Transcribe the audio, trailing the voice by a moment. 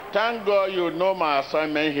Thank God you know my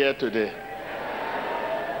assignment here today.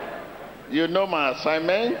 You know my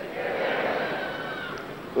assignment.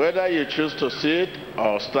 Whether you choose to sit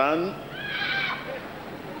or stand,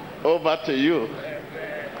 over to you.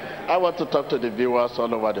 I want to talk to the viewers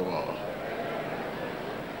all over the world,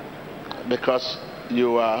 because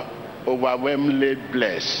you are overwhelmingly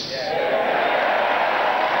blessed.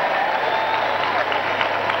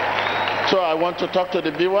 So I want to talk to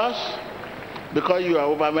the viewers because you are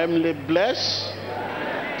overwhelmingly blessed.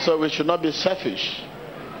 So we should not be selfish.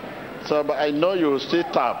 So but I know you will still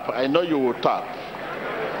tap. I know you will tap.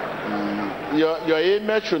 Your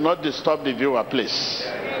image should not disturb the viewer, please.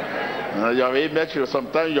 Your image,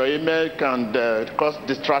 sometimes your image can cause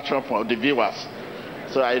distraction for the viewers.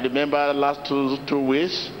 So I remember last two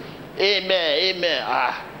weeks, amen.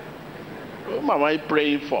 Who am I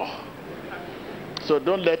praying for? So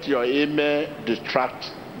don't let your email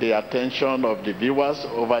distract the attention of the viewers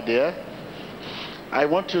over there. I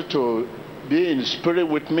want you to be in spirit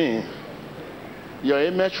with me. Your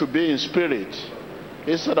email should be in spirit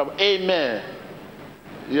instead of amen.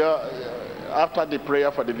 After the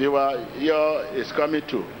prayer for the viewer, your is coming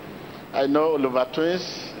too. I know Oliver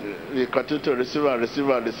Twins will continue to receive and receive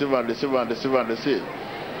and receive and receive and receive and receive.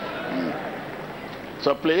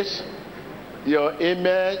 So please, your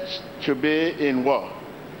image should be in what?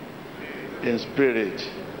 In spirit.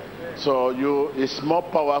 So it's more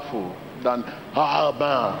powerful than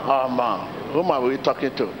man. Whom are we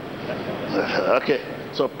talking to? Okay.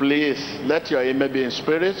 So please let your image be in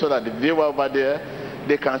spirit so that the viewer over there,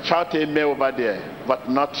 they can shout amen over there, but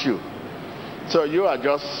not you. So you are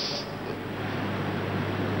just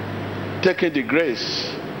taking the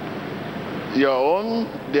grace. Your own,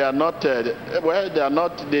 they are not,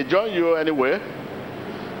 they join you anyway,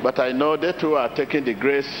 but I know they too are taking the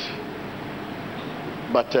grace.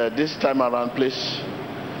 But this time around, please,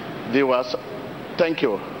 viewers, thank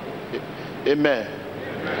you. Amen.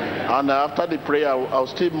 And after the prayer, I'll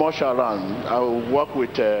still march around. I will work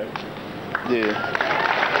with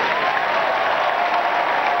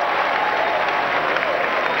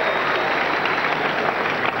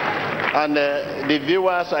And the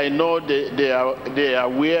viewers, I know they are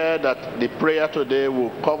aware that the prayer today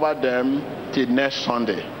will cover them till next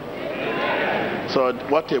Sunday. So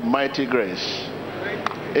what a mighty grace.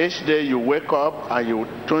 Each day you wake up and you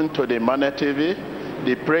tune to the Manna TV,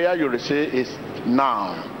 the prayer you receive is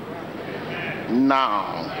now.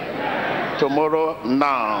 Now. Tomorrow,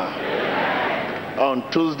 now. On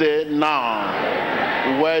Tuesday,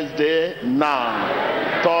 now. Wednesday,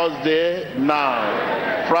 now. Thursday,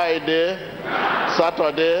 now. Friday,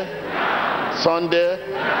 Saturday, Sunday.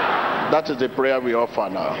 That is the prayer we offer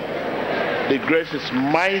now. The grace is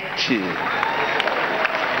mighty.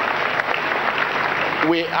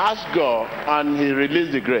 We ask God and He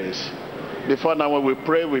released the grace. Before now, when we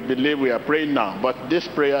pray, we believe we are praying now. But this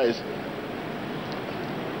prayer is,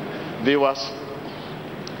 viewers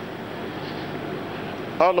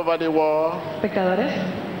all over the world, pecadores,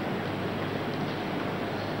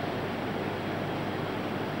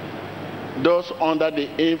 those under the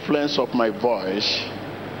influence of my voice,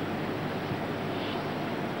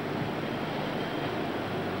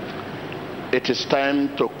 it is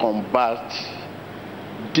time to combat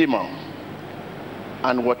demon.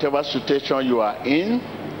 And whatever situation you are in,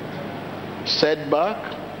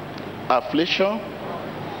 setback, affliction,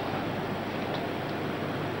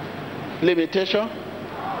 limitation,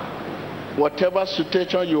 whatever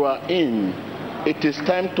situation you are in, it is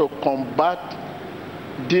time to combat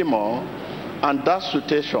demon and that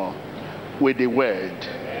situation with the word.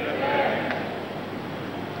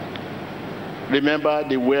 Remember,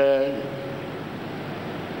 the word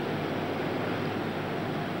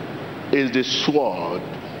is the sword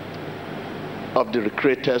of the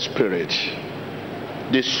recreated spirit.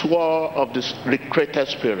 The sword of the recreated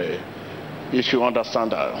spirit. You should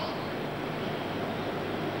understand that.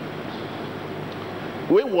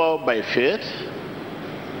 We walk by faith.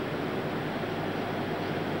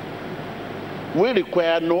 We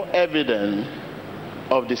require no evidence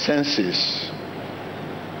of the senses.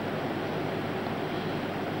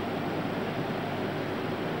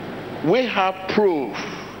 We have proof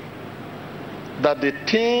that the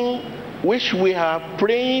thing which we are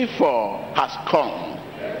praying for has come.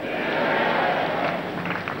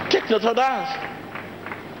 Take note of that.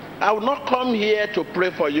 I will not come here to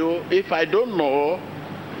pray for you if I don't know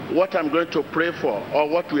what I'm going to pray for or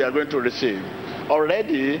what we are going to receive.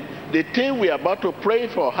 Already, the thing we are about to pray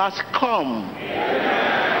for has come.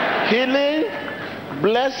 Healing,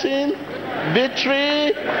 blessing,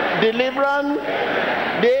 victory, deliverance,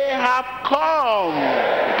 they have come.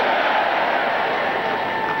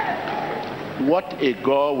 What a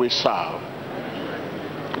God we serve.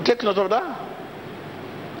 Take note of that.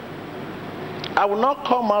 I will not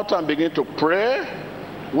come out and begin to pray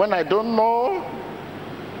when I don't know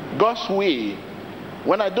God's will,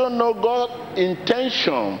 when I don't know God's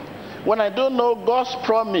intention, when I don't know God's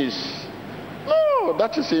promise. No,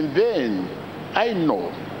 that is in vain. I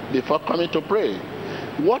know before coming to pray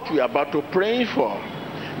what we are about to pray for.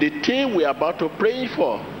 The thing we are about to pray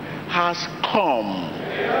for has come.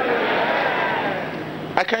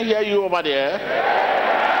 I can hear you over there.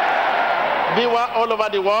 Viewer all over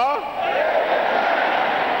the world.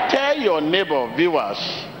 Tell your neighbor, viewers,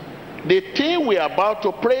 the thing we are about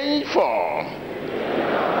to pray for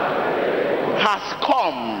has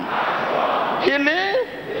come. Healing,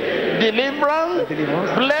 deliverance,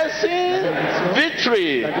 blessing,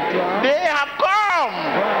 victory. They have come.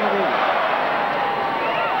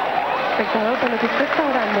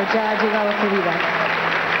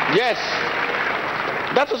 Yes.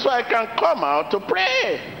 That is why I can come out to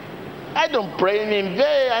pray. I don't pray in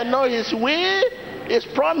vain. I know His will, His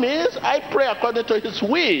promise. I pray according to His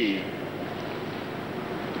will.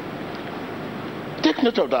 Take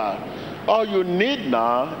note of that. All you need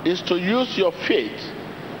now is to use your faith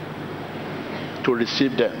to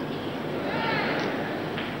receive them.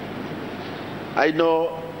 I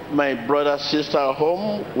know my brother, sister at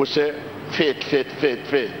home will say, faith, faith, faith,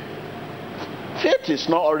 faith. Faith is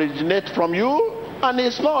not originate from you, and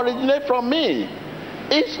it's not originate from me.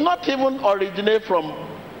 It's not even originate from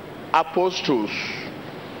apostles.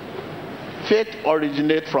 Faith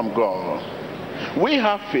originates from God. We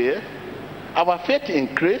have faith. Our faith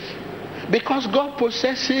increases because God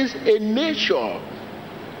possesses a nature.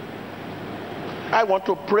 I want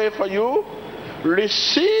to pray for you.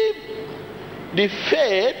 Receive the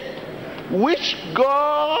faith which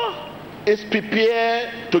God is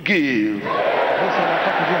prepared to give.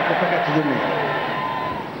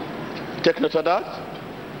 Take note of that.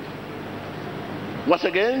 Once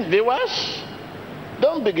again, viewers,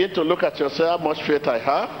 don't begin to look at yourself how much faith I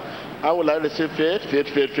have. How will I receive faith? Faith,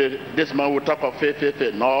 faith, faith. This man will talk of faith, faith,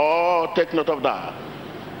 faith. No, take note of that.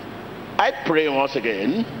 I pray once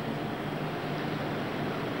again.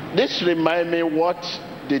 This reminds me what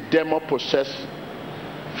the demon-possessed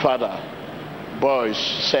father boys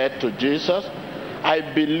said to Jesus. I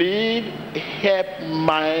believe, help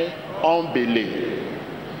my unbelief.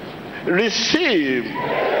 Receive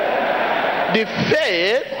the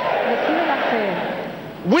faith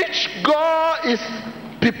which God is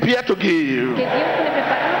prepared to give.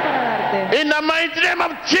 In the mighty name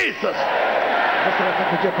of Jesus.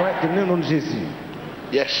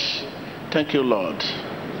 Yes. Thank you, Lord.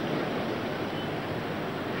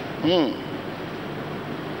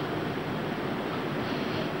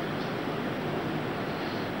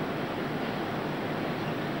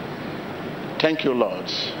 Thank you,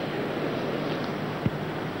 Lord.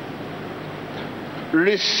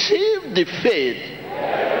 Receive the faith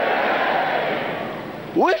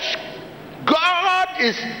which God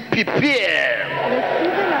is prepared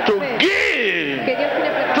to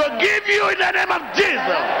give you in the name of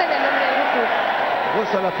Jesus.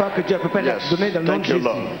 Yes. Thank you,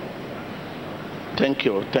 Lord. Thank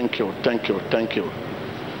you, thank you, thank you, thank you,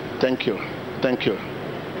 thank you, thank you.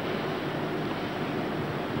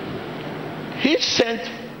 He sent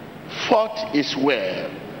forth His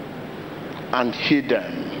word and hid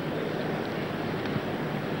them.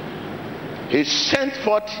 He sent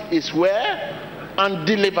forth His word and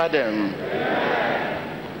delivered them.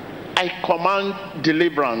 I command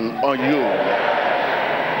deliverance on you.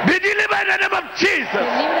 Be delivered in the name of Jesus.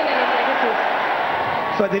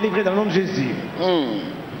 Sois délivré dans le nom de Jésus.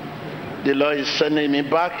 The Lord is sending me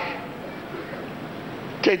back.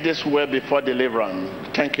 Take this word before deliverance.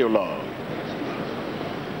 Thank you, Lord.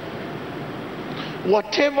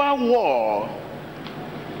 Whatever war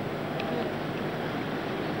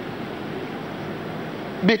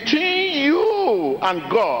between you and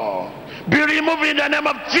God, be removed in the name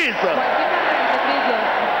of Jesus.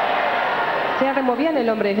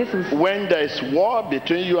 When there is war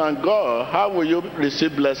between you and God, how will you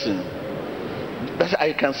receive blessing?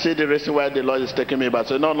 I can see the reason why the Lord is taking me back.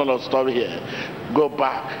 So no, stop here. Go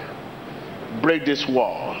back. Break this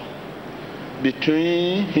war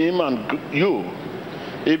between Him and you.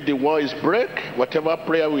 If the war is break, whatever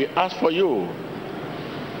prayer we ask for you,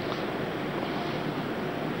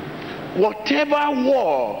 whatever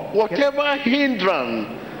war, whatever hindrance,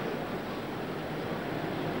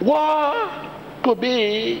 war could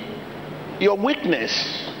be your weakness,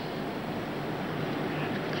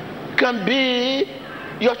 can be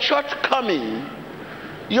your shortcoming,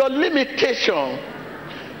 your limitation,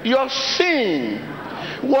 your sin,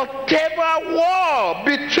 Whatever war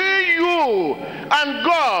between you and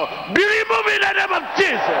God, be removed in the name of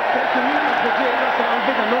Jesus.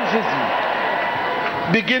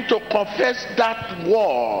 Begin to confess that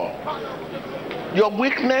war. Your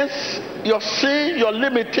weakness, your sin, your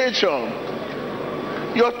limitation,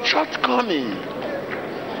 your shortcoming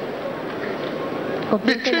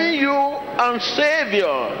between you and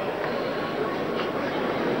Savior.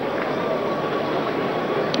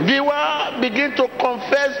 Viewer, begin to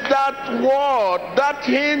confess that war, that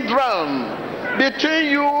hindrance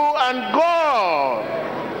between you and God.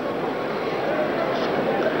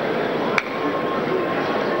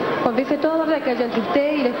 Confiese toda barrera que haya entre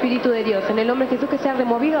usted y el Espíritu de Dios. En el nombre de Jesús, que sea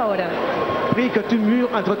removido ahora. Prie que tout mur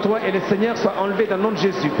entre toi et le Seigneur soit enlevé dans le nom de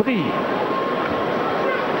Jésus. Prie.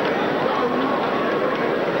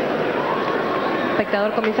 El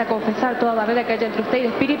espectador comienza a confesar toda barrera que haya entre usted y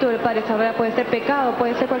el Espíritu del Padre. Esa barrera puede ser pecado,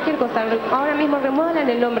 puede ser cualquier cosa. Ahora mismo remóvala en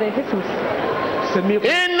el nombre de Jesús.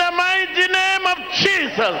 In the mighty name of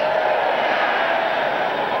Jesus,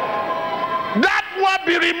 that will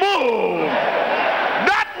be removed.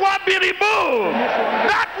 That will be removed.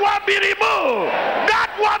 That will be removed. That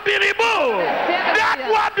will be removed. That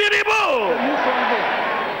will be removed.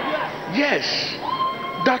 Yes,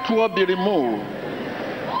 that will be removed.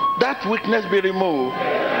 That weakness be removed.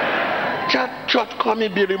 That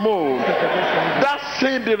shortcoming be removed. That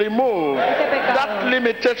sin be removed. That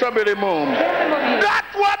limitation be removed. That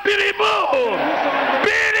will be removed.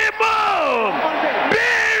 Be removed. Be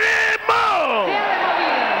removed.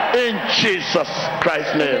 In Jesus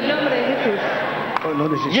Christ's name.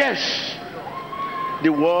 Yes, the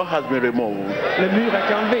wall has been removed. Le mur a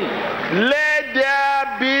été enlevé. Let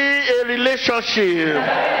there be a relationship.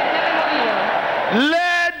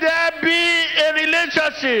 Let there be a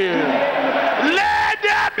relationship. Let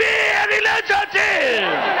there be a relationship.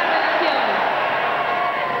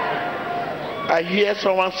 I hear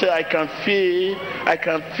someone say, I can feel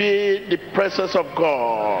the presence of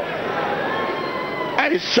God.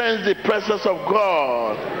 I sense the presence of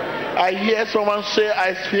God. I hear someone say,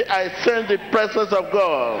 I sense the presence of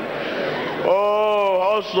God. Oh,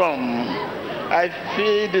 awesome. I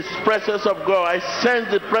feel the presence of God. I sense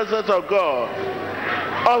the presence of God.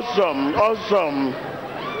 Awesome, awesome.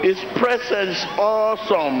 His presence,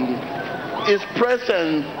 awesome. His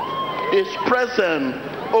presence,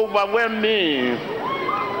 overwhelm me,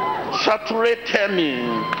 saturate me.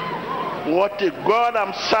 What a God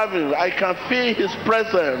I'm serving. I can feel His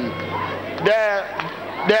presence. There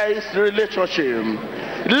is relationship.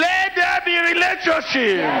 Let there be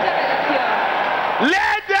relationship.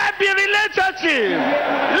 Let there be relationship.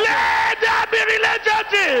 Let there be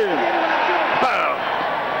relationship.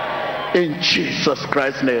 In Jesus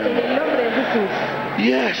Christ's name.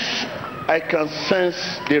 Yes, I can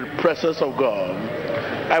sense the presence of God.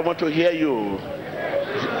 I want to hear you.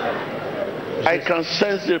 I can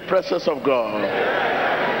sense the presence of God.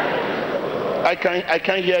 I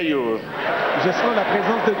can hear you. Je sens la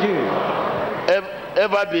présence de Dieu.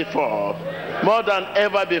 Ever before, more than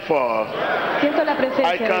ever before,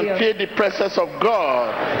 I can feel the presence of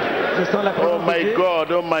God. Oh my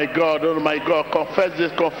God, oh my God, oh my God. Confess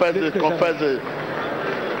this, confess this, confess it.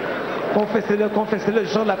 Confessez-le, confessez-le. Je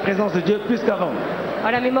sens la présence de Dieu plus qu'avant.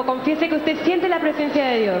 Ahora mismo confiese que usted siente la presencia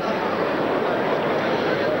de Dios.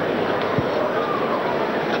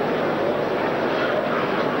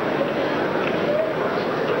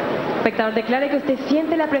 Espectador, declare que usted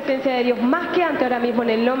siente la presencia de Dios más que antes ahora mismo en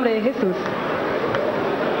el nombre de Jesús.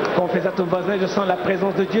 Confesse à ton voisin, je sens la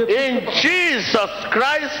présence de Dieu. In Jesus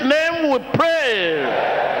Christ's name we pray.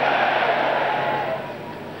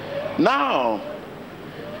 Now,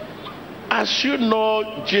 as you know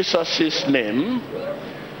Jesus' name,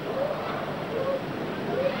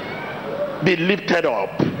 be lifted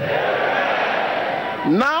up.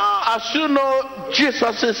 Now, as you know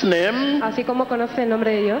Jesus' name, así como conoce el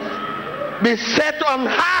nombre de Dios, be set on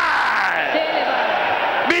high.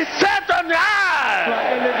 Be set on high.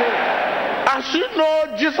 As you know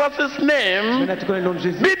Jesus' name, be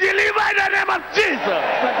delivered in the name of Jesus.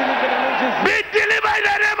 Be delivered in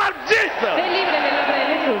the name of Jesus.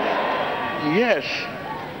 Yes.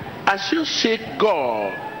 As you seek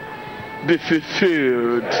God, be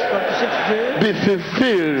fulfilled. Be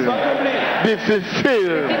fulfilled. Be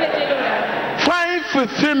fulfilled. Find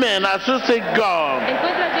fulfillment as you seek God.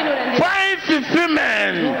 Find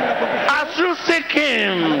fulfillment as you seek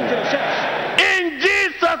Him. In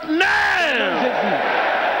Jesus' name.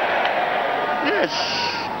 Yes.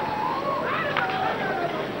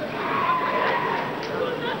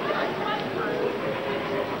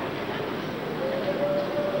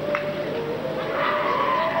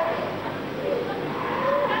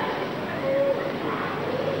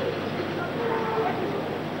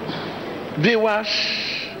 Viewers,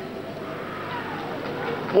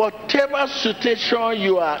 whatever situation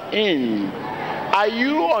you are in, are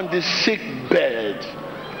you on the sick bed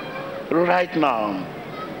right now?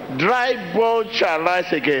 Dry bones shall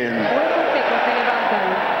rise again.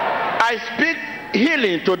 I speak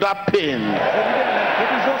healing to that pain.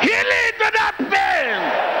 Healing to that pain.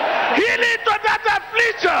 Healing to that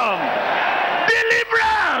affliction.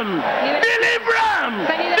 Deliverance. Deliverance.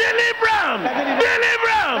 Deliverance.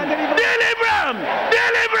 Deliverance. Deliverance.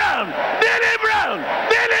 Deliverance. Deliverance.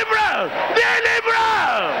 Deliverance.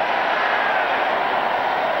 Deliverance.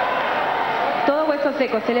 Todo hueso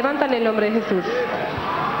seco se levanta en el nombre de Jesús.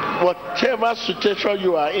 Whatever situation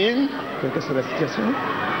you are in, Quelle que soit la situation,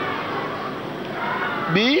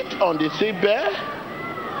 be it on the sick bed,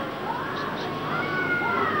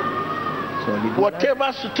 soit en lit de malade,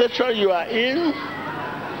 whatever situation you are in,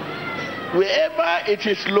 wherever it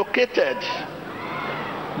is located,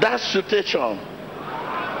 that situation,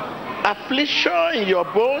 affliction in your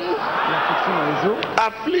bone, l'affliction dans les os,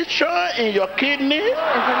 affliction in your kidney,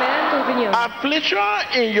 Enfermedad en tus riñones. affliction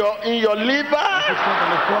in your liver, affliction dans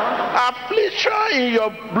le foie, affliction in your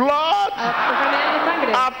blood, Enfermedad de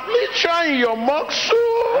sangre. affliction in your muscle,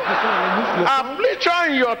 affliction dans les muscles, affliction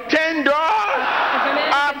in your tendon, Enfermedad de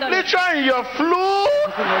tendones. affliction in your fluid.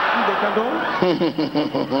 affliction dans les tendons.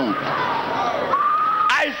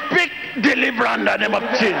 I speak deliverance in the name of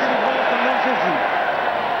Jesus. Au nom de Jésus.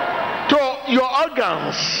 To your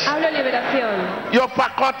organs, Hablo liberación your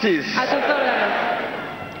faculties. a tus órganos.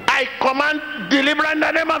 I command deliverance in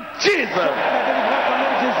the name of Jesus. La délivrance au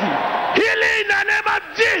nom de Jésus. Healing in the name of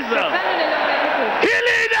Jesus. Sano en el nombre de Jesús.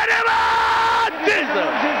 Healing in the name of Au nom Jesus. de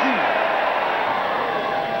Jésus.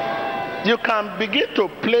 You can begin to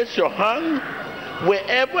place your hand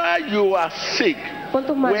wherever you are sick, Pon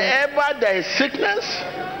tus manos. wherever there is sickness,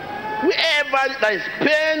 wherever there is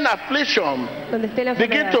pain, affliction. Donde esté la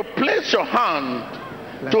Begin enfermedad. to place your hand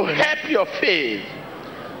to help your faith.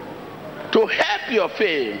 To help your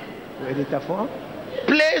faith. Aider ta foi.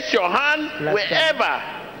 Place your hand wherever.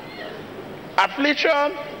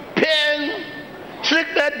 Affliction, pain,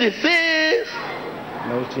 sickness, disease.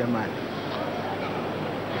 Là où tu as mal.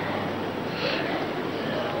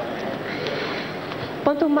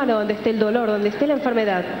 Pon tus manos donde esté el dolor, donde esté la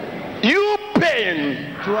enfermedad. You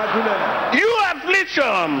pain, Toi, douleur. you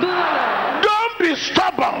affliction. Tu dolor. Don't be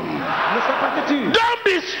stubborn. Ne sois pas têtu. Don't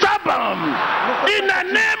be stubborn. In the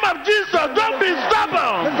name of Jesus, don't be Ne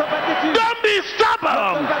stubborn. sois pas têtu. Don't be Ne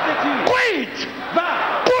stubborn. sois pas têtu. Quit. Va.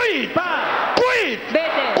 Quit. Va. Quit.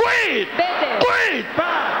 Vete. Quit. Vete. Quit.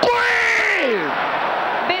 Va. Quit.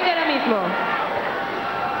 Vete ahora mismo.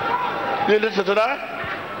 You listen to that?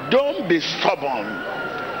 Don't be stubborn.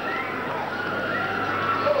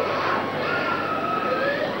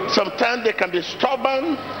 Sometimes they can be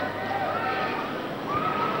stubborn,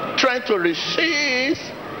 trying to resist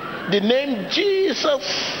the name Jesus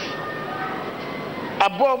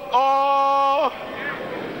above all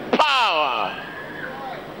power.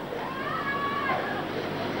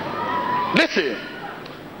 Listen,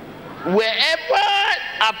 wherever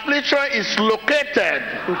affliction is located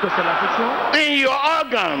Où que c'est l'affliction. in your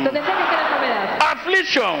organ, Donde sea que esté la enfermedad.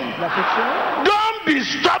 affliction, L'affliction. don't be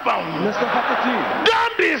stubborn. Ne sois pas têtu.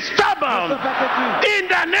 Don't be Ne sois stubborn. pas têtu. In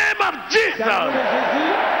the name of Dans le nom de Jesus,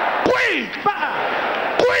 Jésus. quit, Va.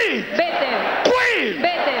 quit, Vete. quit,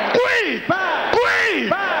 Vete. quit, Va. quit,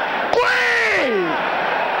 Va. quit.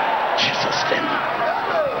 Jesus' name.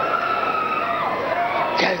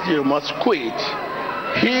 Yes, you must quit.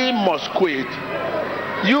 He must quit.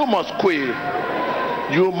 You must quit.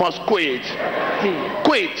 You must quit. Si.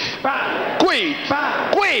 Quit. Va. Quit. Va.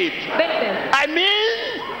 Quit. Vete. I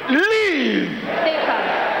mean, leave. Deja.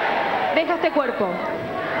 Deja este cuerpo.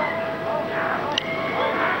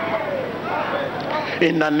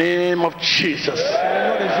 In the name of Jesus, Dans le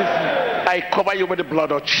nom de Jésus. I cover you with the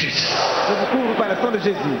blood of Jesus. Je vous couvre par le sang de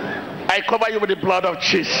Jésus. I cover you with the blood of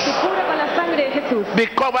Jesus. Te cubre con la sangre de Jesús. Be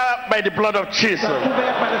covered by the blood of Jesus.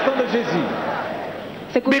 Couvert par le sang de Jésus.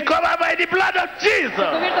 Se Be cubre covered by the blood of Jesus.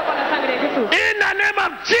 cubierto con la sangre de Jesús. In the name of Dans le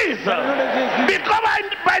nom Jesus. de Jésus. Be covered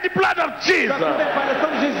by the blood of Sois Jesus. couvert par le sang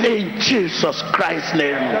de Jésus. In Jesus Christ's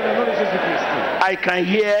name. Dans le nom de Jésus-Christ. I can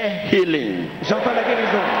hear healing. J'entends la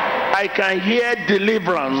guérison. I can hear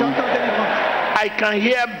deliverance. J'entends délivrance. I can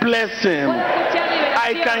hear blessing. Puedo escuchar I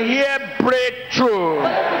liberación. can hear breakthrough. Puedo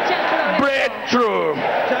escuchar progreso. Breakthrough.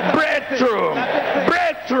 Breakthrough.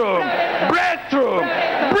 Breakthrough. Breakthrough.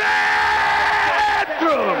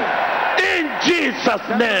 Breakthrough. In Jesus'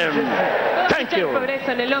 name. Puedo Thank escuchar you. progreso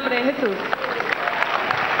en el nombre de Jesús.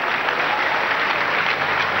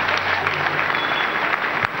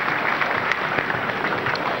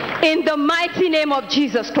 In the mighty name of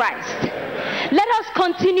Jesus Christ. Let us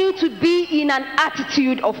continue to be in an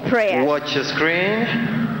attitude of prayer. Watch your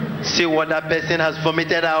screen. See what that person has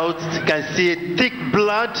vomited out. You can see thick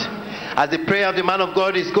blood. As the prayer of the man of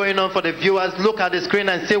God is going on for the viewers, look at the screen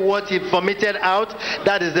and see what he vomited out.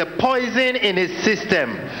 That is the poison in his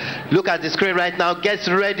system. Look at the screen right now. Get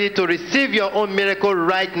ready to receive your own miracle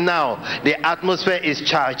right now. The atmosphere is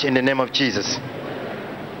charged in the name of Jesus.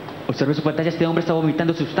 Observe su pantalla, este hombre está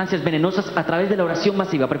vomitando sustancias venenosas a través de la oración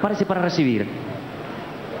masiva. Prepárese para recibir.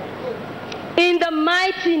 In the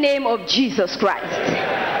mighty name of Jesus Christ,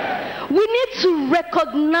 we need to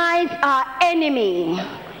recognize our enemy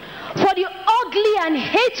for the ugly and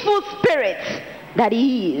hateful spirit that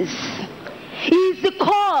he is. He is the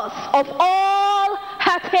cause of all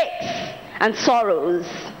heartaches and sorrows.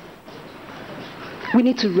 We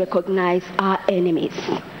need to recognize our enemies.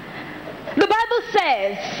 The Bible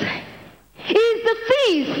says, he is the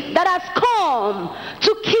thief that has come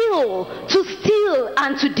to kill, to steal,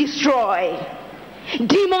 and to destroy.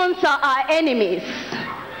 Demons are our enemies.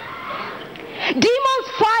 Demons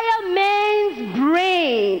fire men's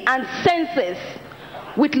brain and senses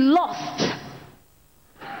with lust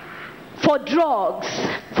for drugs,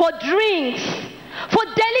 for drinks, for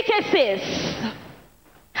delicacies.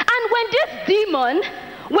 And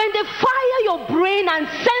when they fire your brain and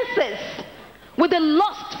senses with the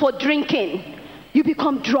lust for drinking, you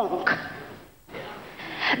become drunk.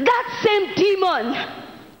 That same demon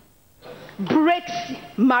breaks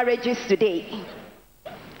marriages today.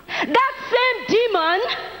 That same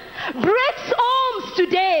demon breaks homes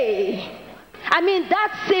today.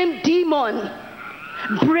 That same demon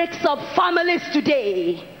breaks up families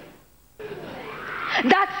today.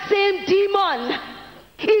 That same demon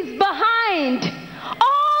is behind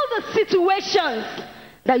all the situations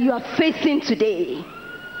that you are facing today.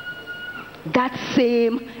 That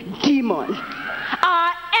same demon,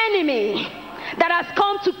 our enemy that has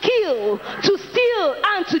come to kill, to steal,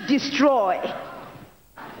 and to destroy.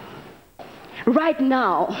 Right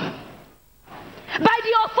now, by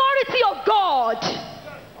the authority of God,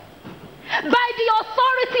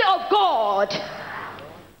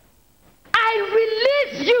 I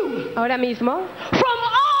release you Ahora mismo, from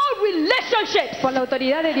all relationships por la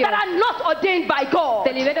autoridad de Dios, that are not ordained by God.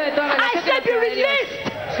 te libero de toda I relación que say no be sea de Dios.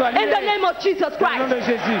 released in the name of Jesus Christ. Dans le nom de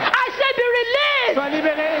Jésus. I say be released Sois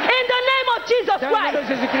libéré in the name of Jesus dans le nom Christ de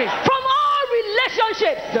Jésus-Christ. from all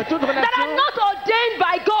relationships De toute that are relation not ordained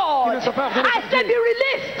by qui God. ne sont pas ordonnées I par say Dieu. be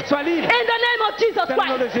released Sois libre in the name of Jesus dans le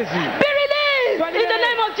nom de Christ. Jésus. Be released Sois in the libéré.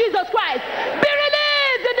 name of Jesus Christ. Be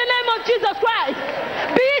released in the name of Jesus Christ.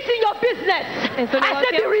 Be it in your business. En su I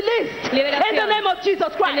say be negocio, released liberación. in the name of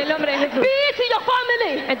Jesus Christ. En el nombre de Jesús. Be it in your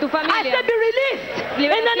family. En tu familia. I say be released in the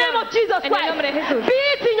Liberación. name of Jesus En el Christ. nombre de Jesús. Be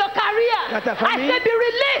it in your career. Dans ta I famille. say be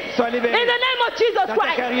released Sois libéré. in the name of Jesus Dans ta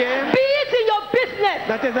Christ. carrière. Be it in your business.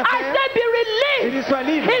 Dans tes I affaires. say be Et released dis, sois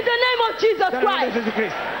libre in the name of Jesus dans le nom de Christ.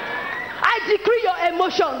 Jésus-Christ. I decree your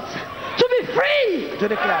emotions to be free Je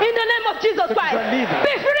déclare in the name of Jesus que tu Christ. sois libre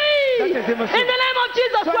Be free dans tes émotions. in the name of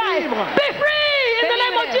Jesus Sois Christ. libre. Be free in the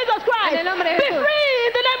name of libre Jesus Christ. en el nombre de Be Jesús. free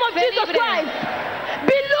in the name of Sé Jesus libre. Christ.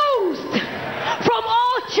 Be loosed from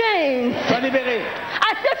all chains. Sois libéré.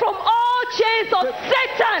 I say from all chains of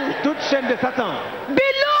Satan. Toute chaîne de Satan. Be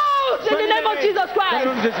loosed in Sois the name of libéré Jesus dans le Christ.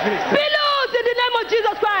 nom de Jésus-Christ. Be loosed in the name of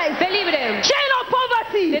Jesus Christ. Sé libre. Chain of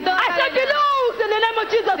poverty. De toda I said be cadena. loosed in the name of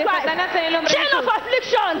Jesus De Christ. Satanás en el nombre de Chain of Jesús.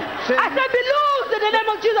 affliction. Chain- I said be loosed in the name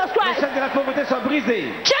of Jesus Les Christ. chaînes de la pauvreté soient brisées.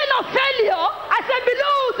 Chain of failure. I said be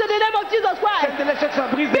loosed in the name of Jesus Les Christ. chaînes de l'échec soient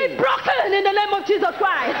Be brisées. broken in the name of Jesus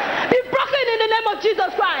Christ. Be broken in the name of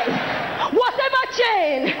Jesus Christ. Whatever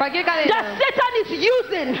chain Cualquier that cadena Satan is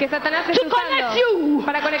using que Satanás to esté connect usando you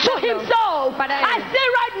para to conectarlo himself, para él. I say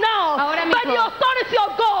right now, Ahora by mismo, the authority of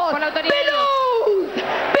God, por la autoridad be de Dios. loose,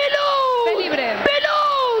 be loose, Sé libre. be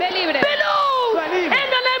loose, Sé libre. be loose, Sois libre. in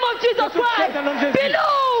the name of Jesus De toute chaîne Christ, dans le nom de be Jésus.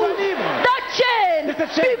 Sois loose, libre. that chain, De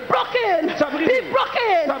cette be chaîne. broken, Sois brisé. be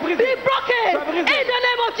broken, Sois brisé. be broken, Sois brisé. in the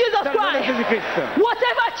name of Jesus Dans le nom de Christ. Jésus-Christ.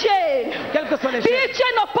 Whatever chain, Quelles que soient les be chaînes it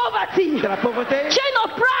chain of poverty, de la pauvreté, chain of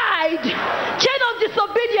pride, chain of de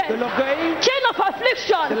disobedience, l'orgueil, chain of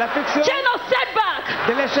affliction, de l'affliction, chain of setback,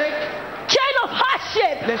 de l'échec, chain of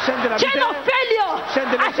hardship, les chaînes de la chain misère, of failure. chaîne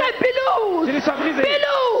de I l'échec. said be loose, Je les sois brisées. be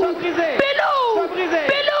loose, Sois brisées. be loose, Sois brisées.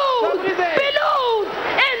 be loose, Sois brisées. be loose.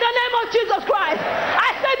 In the name of Jesus Christ, I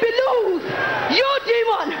said be loose. You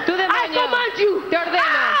demon, Tú I demonio, command you. te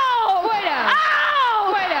ordeno. Out, Fuera.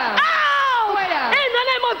 out, Fuera. out. Fuera. In the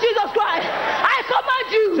name of Jesus Christ, I command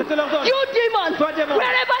you. Je te l'ordonne. You demon, Toi, démon.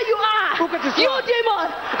 wherever you are, Où que tu sois. you demon,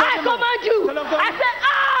 Toi, I démon. command you. Je l'ordonne. I said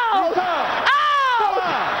out, Sors. out, Sors.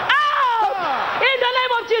 out. Sors. In the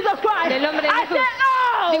name of Jesus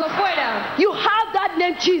Digo fuera. You have that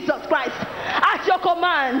name Jesus Christ at your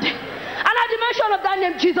command. And at the mention of that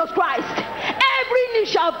name Jesus Christ, every knee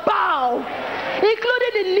shall bow,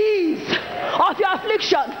 including the knees of your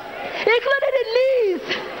affliction, including the knees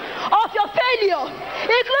of your failure,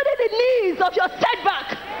 including the knees of your setback,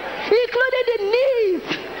 including the knees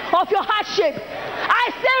of your hardship. I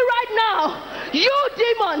say right now, you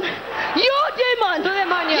demon, you demon, Tu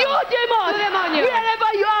demonio. you demon, Tu demonio. wherever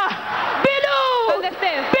you are, be loose, Donde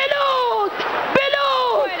estés. be loose, be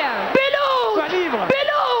loose, Fuera. be loose, Sois libre. be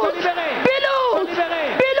loose, Sois libéré. be loose, Sois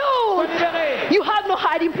libéré. be Sois loose. libéré. You have no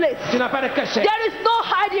hiding place. Tu n'as pas de cachet. There is no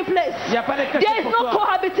hiding place. Il n'y a pas de cachet There is pour no toi.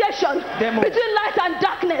 cohabitation Démon. between light and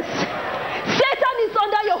darkness. Satan is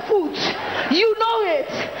under your foot. You know it,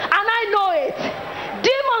 and I know it.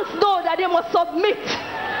 Demons know that they must submit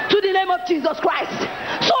to the name of Jesus Christ.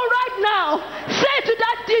 So right now, say to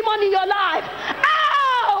that demon in your life,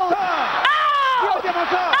 out! Out! Dieu, démon,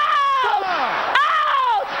 sors. Out! Sors.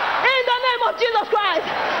 Out! In the name of Jesus Christ.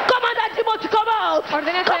 Command that demon to come out.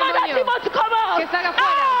 Ordena ese Command that demonio demon to come out. que salga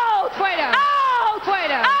fuera. Out! Fuera. Out!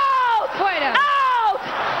 Fuera. Out! Fuera. Out!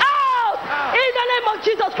 Out! In the name of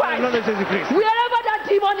Jesus Dans le nom de Christ. Jésus-Christ. Wherever that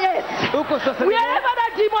demon is. Où que soit ce démon, Wherever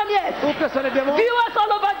that demon is. où que soit le démon, Viewers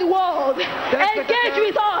all over the world. Engage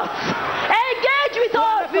with us. Engage with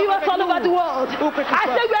us, viewers all over the world. I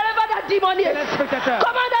say wherever that demon is.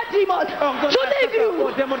 Command that demon to leave you.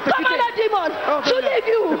 Command that demon to leave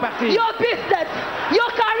you. Your business, your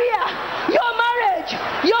career, your marriage,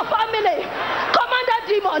 your family. Command that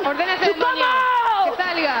demon Ordena ese to come demonio out. que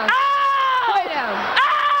salga. Out. Fuera.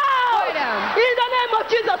 Out. Fuera. In the name of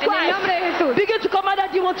Jesus En el nombre de Christ. Jesús. Begin to command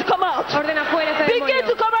that demon to come out. Ordena fuera ese Begin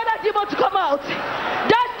to demonio. command that demon to come out.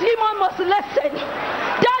 That demon must listen.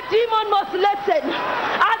 That demon must listen.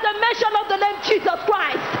 At the mention of the name Jesus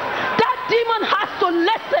Christ, that demon has to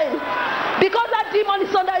listen. Because that demon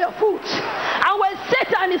is under your foot. And when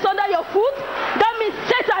Satan is under your foot, that means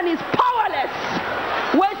Satan is powerless.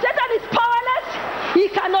 When Satan is powerless, he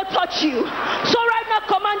cannot touch you. So right now,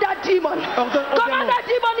 command that demon. Command that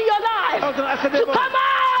demon in your life ordonne à ce to démon come de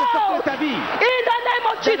sortir de out. ta vie. In the name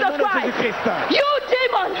of Dans le Jesus nom de Christ. Jésus-Christ. You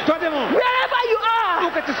demon, Toi, démon, wherever you are, où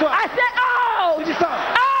que tu sois, I say out. tu dis sors.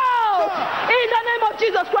 Out. In the name of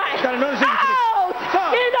Jesus Christ. Dans le nom de Jésus-Christ. Out.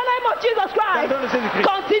 Sors. In the name of Jesus Dans le Christ. nom de Jésus-Christ.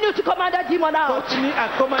 Continue to command that demon out. Continue à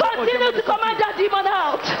commander au Continue démon to de command sortir. that demon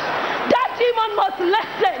out. That demon must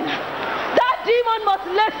listen. That demon must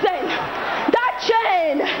listen. That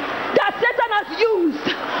chain that Satan has used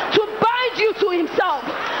to bind you to himself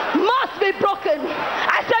must be broken.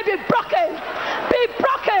 I say be broken. Be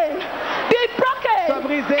broken. Be broken. Sois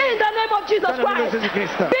brisé. In the name of Jesus Dans le nom de Christ.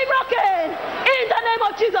 Jésus-Christ. Be broken. In the name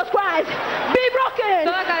of Jesus Christ. Be broken.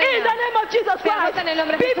 Toda cadena. In the name of Jesus Se Christ. rota en el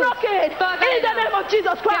nombre de Be Jesús. broken. Toda In the cadena. name of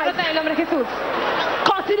Jesus Se Christ. rota en el nombre de Jesús.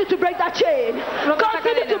 Continue to break that chain. Rompe esa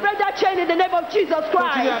Continue cadena. to break that chain in the name of Jesus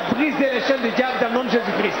Continue Christ. à briser les chaînes du diable dans le nom de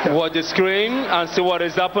Jésus-Christ. Watch the screen and see what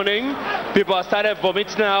is happening. People have started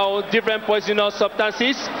vomiting out different poisonous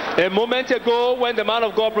substances. A moment ago, when the man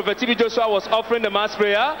of God, Prophet T.B. Joshua, was offering the mass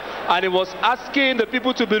prayer and he was asking the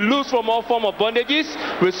people to be loose from all form of bondages,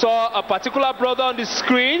 we saw a particular brother on the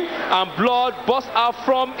screen and blood burst out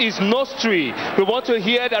from his nostril. We want to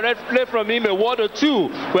hear directly from him a word or two.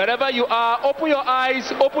 Wherever you are, open your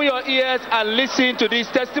eyes, open your ears, and listen to this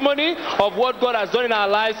testimony of what God has done in our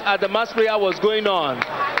lives as the mass prayer was going on.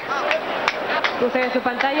 Usted en su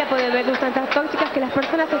pantalla puede ver sustancias tóxicas que las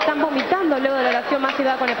personas están vomitando luego de la oración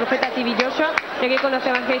masiva con el profeta T.B. Joshua y aquí con los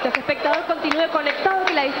evangelistas. Espectador, continúe conectado,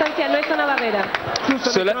 que la distancia no es una barrera. Tous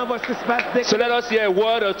So let- maintenant, voici ce qui se passe dès So let us hear a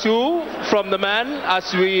word or two from the man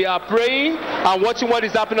as we are praying and watching what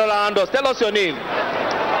is happening around us. Tell us your name.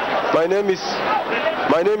 My name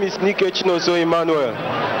is Nick Chinoso Emmanuel.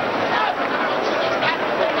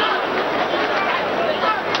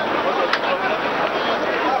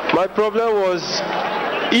 My problem was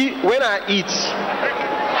when I eat,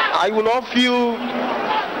 I will not feel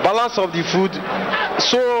balance of the food,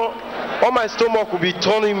 so all my stomach will be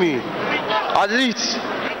turning me. At least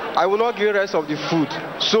I will not get rest of the food.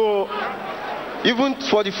 So even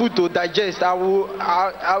for the food to digest, I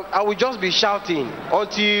will just be shouting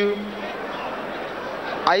until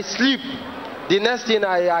I sleep. The next thing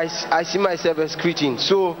I see myself excreting.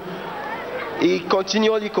 So it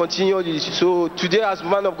continually. So today, as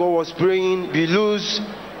man of God was praying, be loose.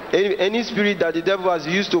 Any spirit that the devil has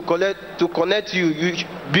used to connect you, you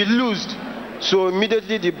be loosed. So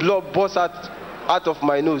immediately the blood burst out of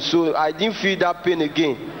my nose. So I didn't feel that pain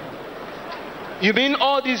again. You mean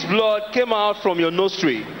all this blood came out from your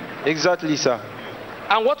nostril? Exactly, sir.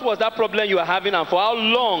 And what was that problem you were having, and for how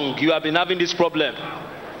long you have been having this problem?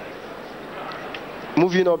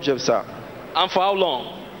 Moving objects, sir. And for how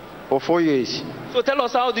long? For 4 years. So tell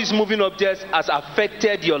us how these moving objects has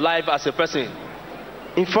affected your life as a person.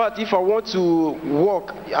 In fact, if I want to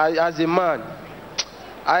walk as a man,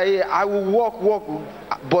 I will walk,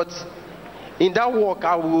 but in that walk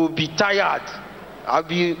I will be tired. I'll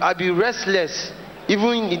be restless.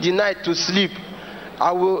 Even in the night to sleep,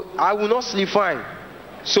 I will not sleep fine.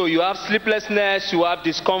 So you have sleeplessness, you have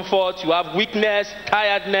discomfort, you have weakness,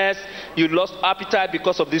 tiredness, you lost appetite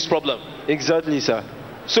because of this problem. Exactly, sir.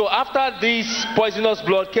 So after this poisonous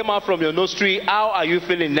blood came out from your nostril, how are you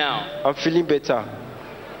feeling now? I'm feeling better.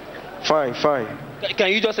 Fine.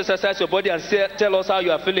 Can you just exercise your body and tell us how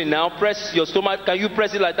you are feeling now? Press your stomach. Can you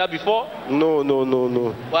press it like that before? No.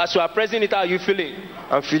 Well, as you are pressing it, how are you feeling?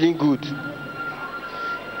 I'm feeling good.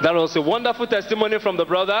 That was a wonderful testimony from the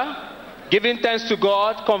brother. Giving thanks to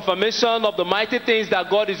God, confirmation of the mighty things that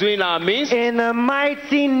God is doing in our midst. In the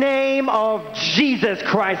mighty name of Jesus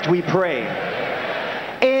Christ we pray.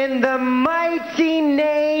 In the mighty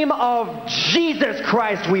name of Jesus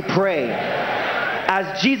Christ we pray.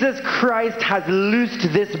 As Jesus Christ has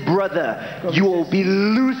loosed this brother, you will be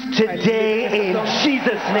loosed today in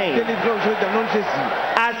Jesus' name.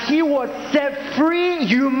 As he was set free,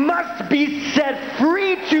 you must be set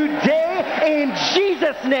free today in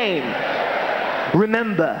Jesus' name.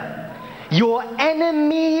 Remember, your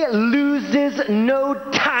enemy loses no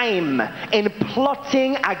time in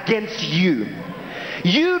plotting against you.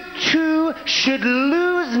 You too should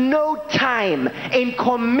lose no time in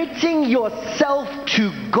committing yourself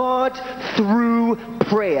to God through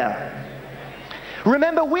prayer.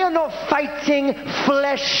 Remember, we are not fighting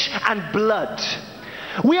flesh and blood.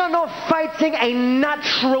 We are not fighting a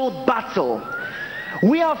natural battle.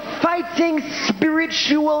 We are fighting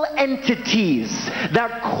spiritual entities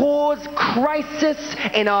that cause crisis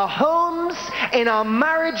in our homes, in our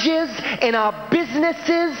marriages, in our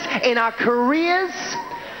businesses, in our careers.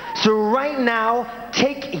 So right now,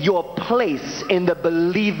 take your place in the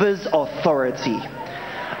believer's authority.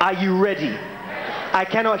 Are you ready? I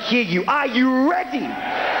cannot hear you. Are you ready?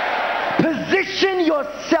 Position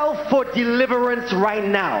yourself for deliverance right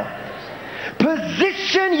now.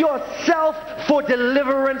 Position yourself for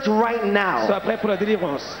deliverance right now. Sois prêt pour la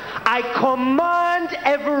délivrance. I command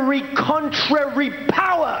every contrary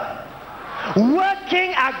power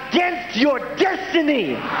working against your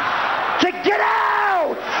destiny to get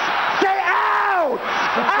out. Say out.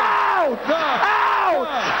 Out. Out.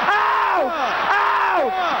 Out.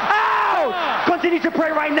 Out. Out. Continue to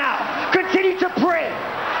pray right now. Continue to pray.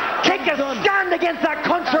 Take a stand against that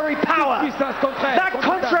contrary power, that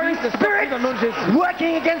contrary spirit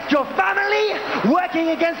working against your family,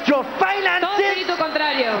 working against your finances,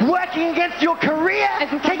 working against your career.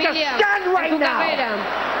 Take a stand right now.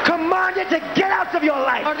 Command it to get out of your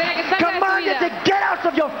life. Command it to get out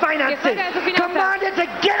of your finances. Command it to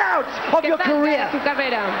get out of your career.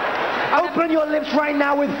 Open your lips right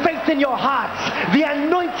now with faith in your hearts. The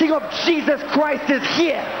anointing of Jesus Christ is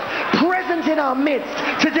here, present in our midst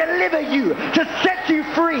to deliver you, to set you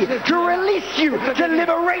free, to release you, to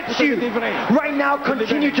liberate you. Right now,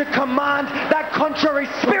 continue to command that contrary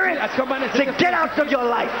spirit to get out of your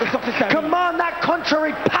life. Command that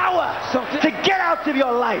contrary power to get out of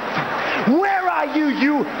your life. Where are you,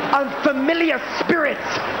 you unfamiliar spirits?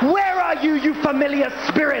 Where are you, you familiar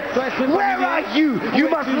spirits? Where are you? You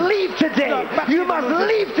must leave today. You must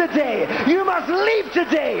leave today. You must leave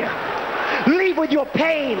today. Leave with your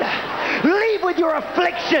pain. Leave with your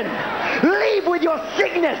affliction. Leave with your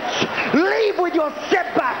sickness. Leave with your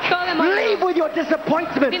setback. Leave with your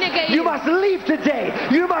disappointment. You must leave today.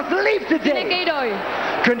 You must leave today.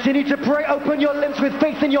 Continue to pray. Open your lips with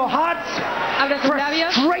faith in your hearts.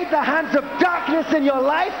 Frustrate the hands of darkness in your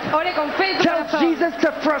life. Tell Jesus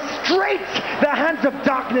to frustrate the hands of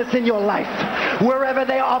darkness in your life. Wherever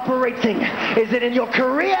they are operating. Is it in your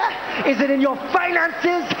career? Is it in your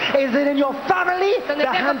finances? Is it in your family? The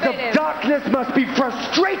hands of darkness must be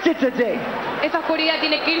frustrated today. Esa oscuridad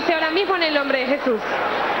tiene que irse ahora mismo en el nombre de Jesús.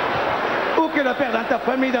 Où que le Père, dans ta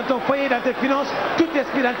famille, dans ton foyer, dans tes finances, tout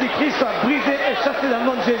esprit d'antichrist soit brisé et chassé dans le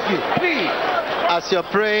nom de Jésus. Prie. As you're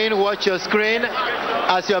praying, watch your screen.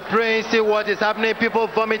 As you're praying, see what is happening. People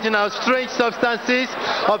vomiting out strange substances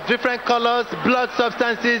of different colors, blood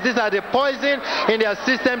substances. These are the poison in their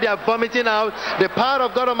system. They are vomiting out. The power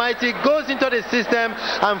of God Almighty goes into the system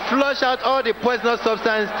and flush out all the poisonous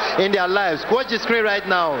substance in their lives. Watch the screen right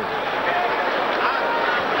now.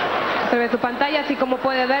 Sobre su pantalla, así como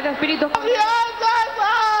puede ver, el espíritu.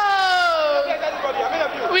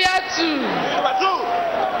 We are two.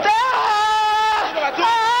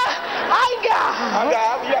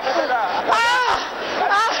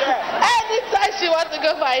 Anytime she was want to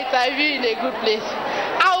go for an interview in a good place,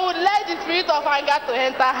 I would let the spirit of anger to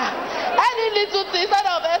enter her. Any little thing, instead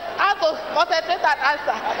of how to concentrate and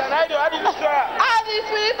answer. And the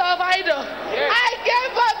spirit of idol. Yes. I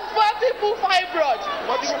gave her multiple fibroids.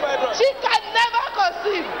 She can never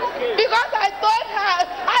conceive. Okay. Because I told her,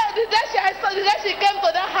 the day she came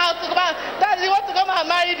to that house to come, that she want to come and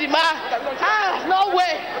marry the man. No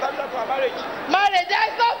way. Marriage, there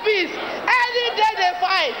is no peace. Any day they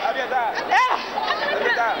fight.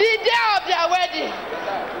 The day of their wedding.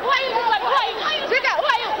 Who are you?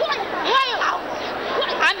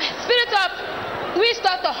 I'm spirit of witch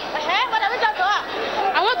doctor.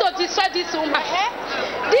 I want to destroy this woman.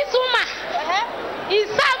 This woman, he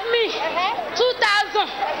served me 2000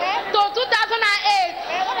 to 2008.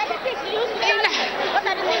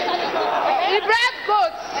 He brought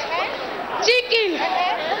goats, chicken,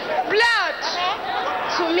 blood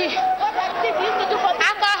to me,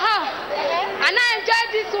 alcohol, and I enjoy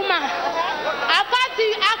this woman.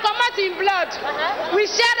 I come out in blood. We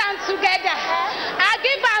share them together. I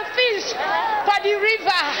give her fish for the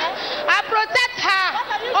river. I protect her.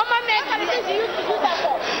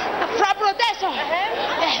 From protection.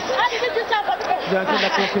 Yes. I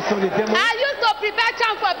used to prepare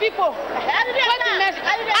charm for people. I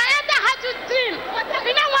enter her to dream.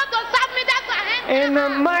 You don't want to serve me, that's why. In the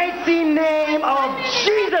mighty name of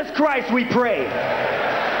Jesus Christ we pray.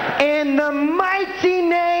 In the mighty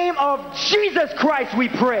name of Jesus Christ we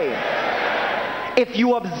pray. If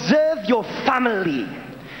you observe your family,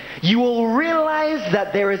 you will realize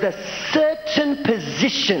that there is a certain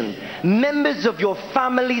position members of your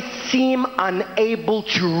family seem unable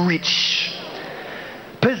to reach.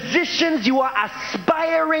 Positions you are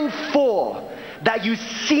aspiring for that you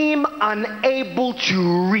seem unable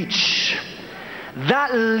to reach.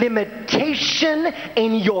 That limitation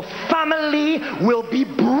in your family will be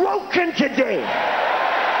broken today.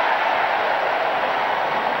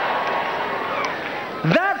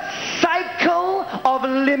 That cycle of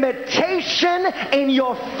limitation in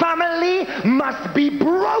your family must be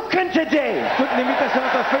broken today.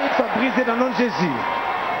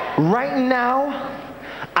 Right now,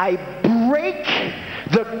 I break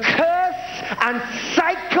the curse and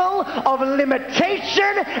cycle of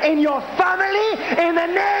limitation in your family in the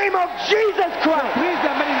name of Jesus Christ.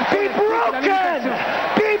 Be broken!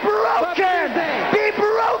 Be broken! Be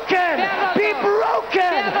broken! Be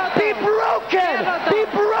broken! Be broken! Be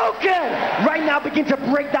broken! Right now begin to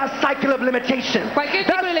break that cycle of limitation.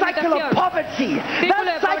 That cycle of poverty.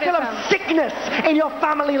 That cycle of sickness in your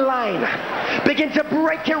family line. Begin to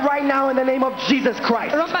break it right now in the name of Jesus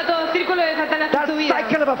Christ. That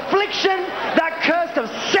cycle of affliction, that curse of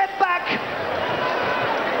setback,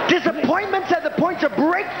 disappointments at the point of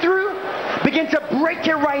breakthrough, begin to break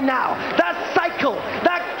it right now. That cycle,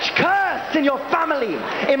 that curse in your family,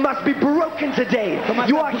 it must be broken today.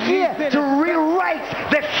 You are here to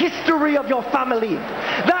rewrite the history of your family.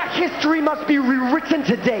 That history must be rewritten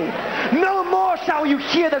today. No more shall you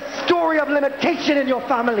hear the story of limitation in your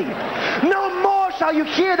family. No more shall you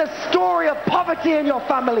hear the story of poverty in your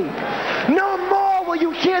family. No more will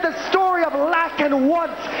you hear the story of lack and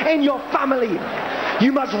want in your family.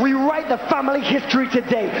 You must rewrite the family history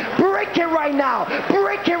today. Break it right now.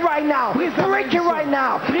 Break it right now. Break it right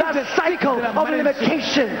now. That cycle of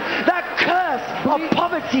limitation, that curse of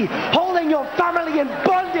poverty holding your family in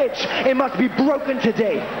bondage, it must be broken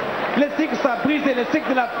today. Le cycle soit brisé, le cycle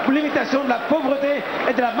de la limitation, de la pauvreté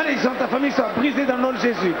et de la malédiction de ta famille soit brisé dans le nom de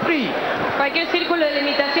Jésus. Prie. Cualquier círculo de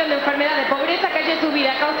limitación, de enfermedad, de pobreza que haya en tu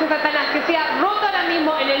vida, causa Satanás, que sea roto ahora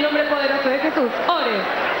mismo en el nombre poderoso de Jesús. Ore.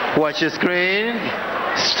 Watch the screen.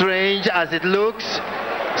 Strange as it looks,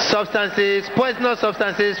 substances, poisonous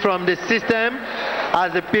substances from the system,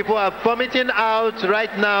 as the people are vomiting out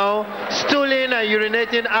right now, stooling and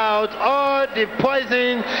urinating out all the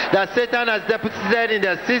poison that Satan has deposited in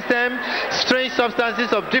their system. Strange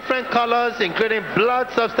substances of different colors, including blood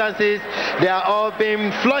substances, they are all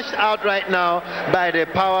being flushed out right now by the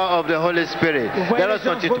power of the Holy Spirit. Let us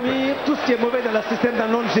continue to pray. Tout ce qui est mauvais dans le système dans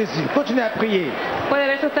le nom de Jésus. Continuez à prier. Puede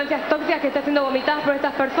haber sustancias tóxicas que están siendo vomitadas por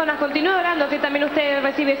estas personas. Continúe orando que también usted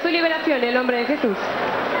recibe su liberación en el nombre de Jesús.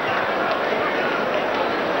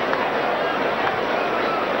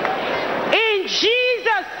 In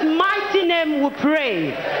Jesus' mighty name we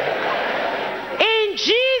pray. In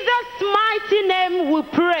Jesus' mighty name we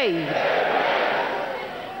pray.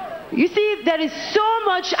 You see, there is so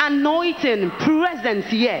much anointing present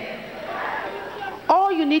here.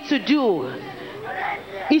 All you need to do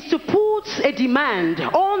is to put a demand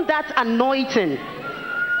on that anointing.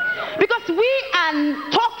 Because we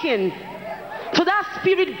are talking to that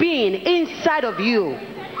spirit being inside of you.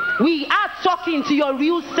 We are talking to your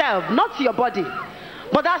real self, not to your body,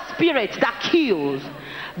 but that spirit that kills,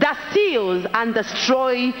 that steals and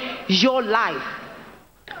destroys your life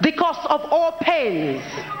because of all pains.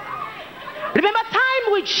 Remember,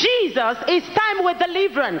 time with Jesus is time with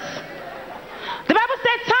deliverance. The Bible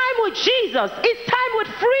says time with Jesus is time with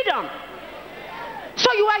freedom.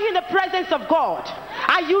 So you are here in the presence of God.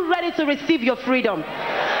 Are you ready to receive your freedom?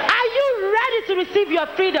 Are you ready to receive your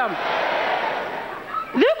freedom?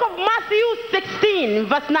 The book of Matthew 16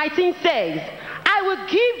 verse 19 says, I will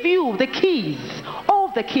give you the keys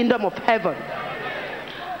of the kingdom of heaven.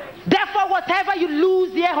 Therefore, whatever you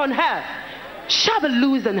lose here on earth shall be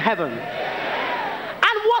loosed in heaven.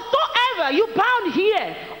 And whatsoever you bound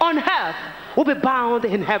here on earth will be bound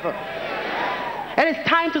in heaven. It is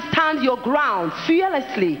time to stand your ground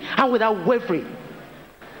fearlessly and without wavering.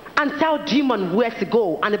 And tell demons where to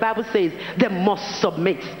go. And the Bible says they must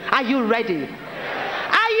submit. Are you ready?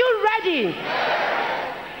 Are you ready? In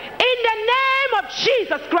the name of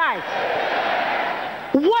Jesus Christ,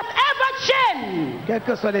 whatever chain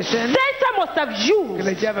Satan must have used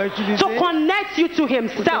to connect you to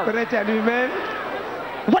himself,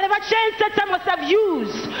 whatever chain Satan must have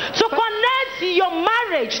used to connect your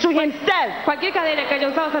marriage to himself,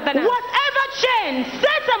 whatever chain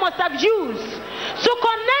Satan must have used to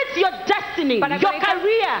connect your destiny, your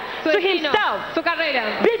career to himself,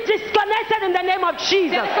 be disconnected in the name of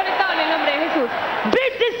Jesus. Be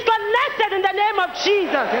disconnected in the name of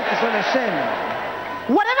Jesus.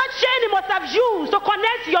 Whatever chain he must have used to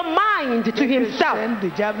connect your mind to himself,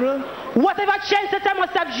 whatever chain Satan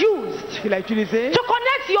must have used to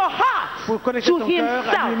connect your heart to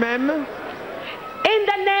himself, in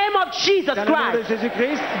the name of Jesus Christ,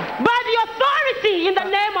 by the authority in the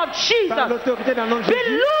name of Jesus, be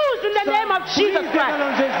loosed in the name of Jesus Christ.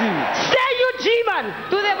 Say you demon,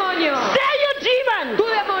 say you demon,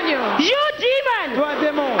 you demon,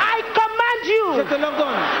 I command you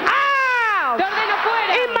out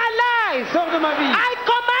in my life. I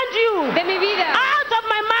command you out of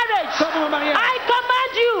my marriage. I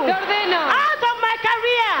command you out of my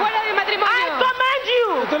career. I command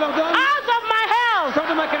you out of my health.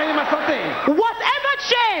 Whatever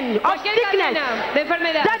chain of sickness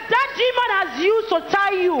that demon has used to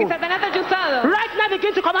tie you, right now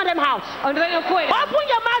begin to command them out. Open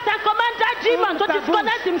your mouth and command that demon to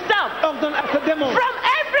disconnect himself from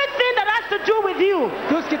everything that has to do with you.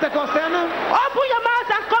 Open your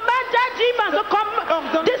mouth and command that demon to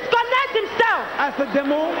disconnect himself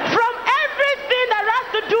from everything that has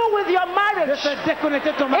to do with your marriage.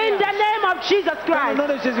 In the name of Jesus Christ.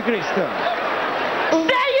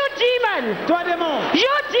 Say you demon.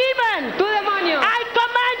 You demon. I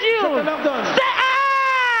command you. Say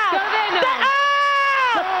out. Say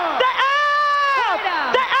out. Say out.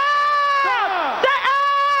 Say out. Say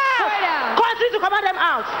out. Continue to command them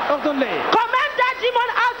out. Command that demon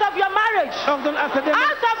out of your marriage, out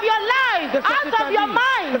of your life, out of your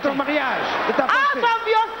mind, out of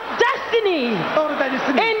your destiny.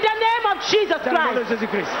 In the name of Jesus Christ.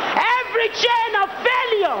 Every chain of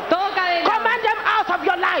failure, command them out of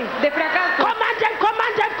your life. Command them,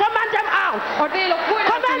 command them, command them out.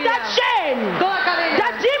 Command that chain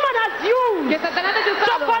that demon has used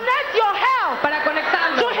to connect your health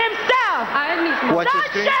to himself.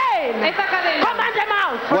 That chain, command them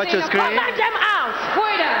out. Command them out.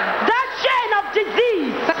 That chain of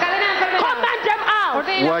disease, command them out.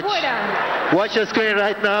 Watch your screen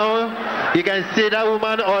right now. You can see that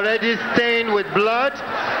woman already stained with blood.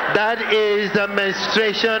 That is the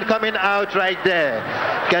menstruation coming out right there.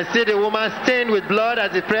 You can see the woman stained with blood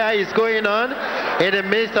as the prayer is going on in the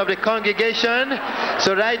midst of the congregation.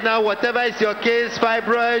 So right now, whatever is your case,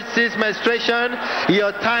 fibroids, cyst, menstruation,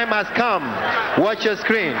 your time has come. Watch your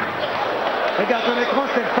screen. Regarde ton écran,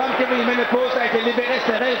 cette femme qui avait une ménopause a été libérée,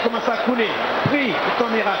 ses règles commencent à couler. Prie pour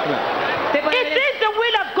ton miracle. It is the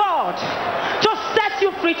will of God to set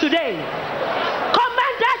you free today.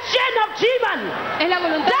 Command that chain of demon,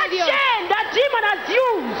 that chain that demon has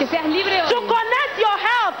used to connect your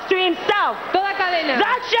health to himself.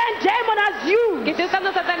 That chain demon has used to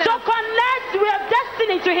connect your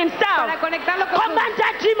destiny to himself. Command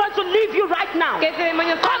that demon to leave you right now.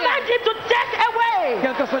 Command him to take away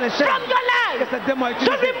from your life, to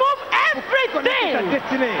remove everything.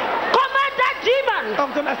 Command that demon to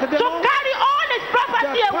carry all his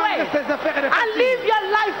property away and live your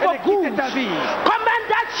life for good. Command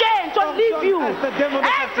that chain to leave you.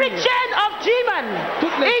 Every chain of demon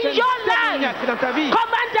in your life,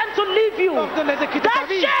 command them to leave you. That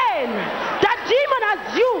chain that demon has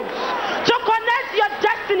used to connect your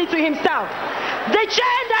destiny to himself, the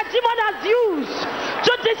chain that demon has used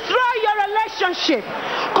to destroy your relationship.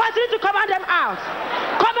 Continue to command them out.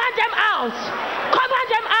 Command them out. Command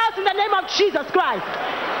them out in the name of Jesus Christ.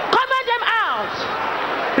 Command them out.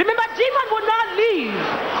 Remember, demon will not leave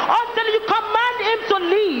until you command him to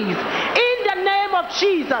leave in the name of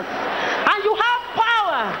Jesus. And you have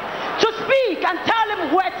power to speak and tell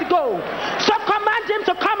him where to go. So command him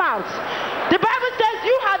to come out. The Bible says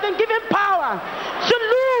you have been given power to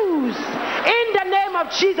lose in the name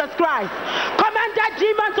of Jesus Christ. Command that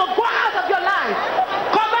demon to go out of your life.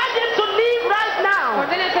 Command him to leave right now.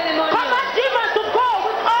 Command demon to go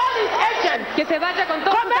with all his agents. Command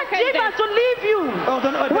demon to leave you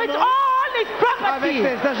with all his property,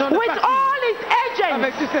 with all his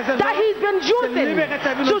agents that he's been using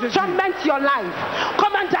to torment your life.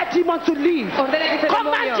 Command that demon to leave.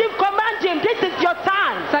 Command him. This is your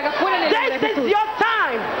time. This is your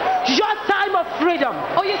time. Your time of freedom.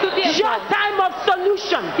 Your time of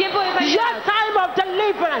solution. Your time of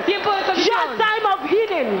deliverance. Your time of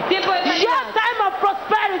healing. Your time of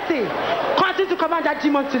prosperity. Continue to command that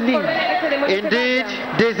demon to leave. Indeed,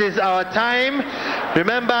 this is our time.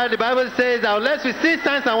 Remember, the Bible says, unless we see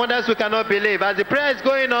signs and wonders, we cannot believe. As the prayer is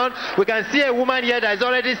going on, we can see a woman here that is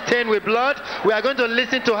already stained with blood. We are going to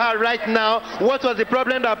listen to her right now. What was the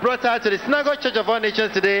problem that brought her to the Synagogue Church of All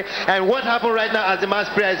Nations today, and what happened right now as the mass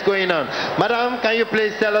prayer is going on? Madam, can you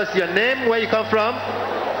please tell us your name, where you come from?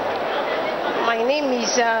 My name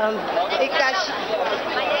is Ikashi.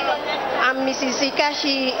 I'm Mrs.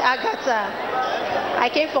 Ikashi Agatha. I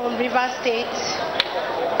came from River State.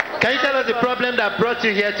 Can you tell us the problem that brought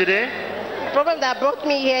you here today? The problem that brought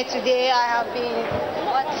me here today, I have been,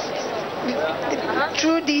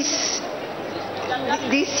 through this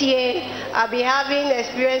year, I've been having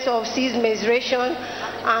experience of ceased menstruation,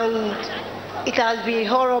 and it has been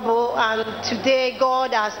horrible. And today,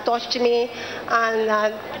 God has touched me, and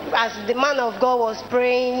as the man of God was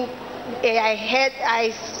praying,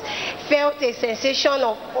 I felt a sensation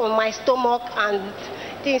on my stomach, and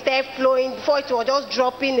things started flowing. Before it was just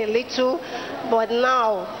dropping a little, but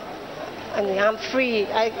now I'm free.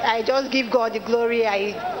 I just give God the glory.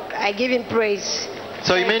 I give him praise.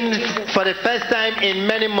 So you mean for the first time in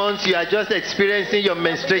many months you are just experiencing your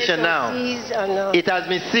menstruation now? It has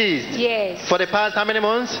been ceased? Yes. For the past how many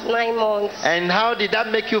months? 9 months. And how did that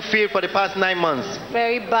make you feel for the past 9 months?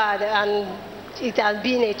 Very bad, and it has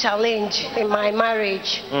been a challenge in my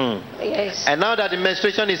marriage. Yes. And now that the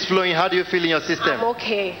menstruation is flowing, how do you feel in your system? I'm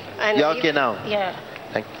okay. And you're okay now? Yeah.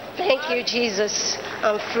 Thank you, Jesus.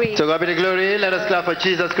 I'm free. To God be the glory. Let us clap for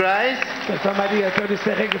Jesus Christ. Cette femme a dit, elle a perdu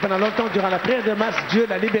ses règles pendant longtemps. Durant la prière de masse, Dieu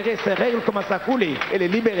l'a libérée. Ses règles commencent à couler. Elle est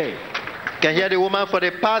libérée. Can hear the woman for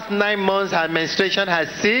the past 9 months her menstruation has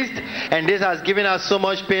ceased, and this has given her so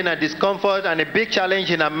much pain and discomfort and a big challenge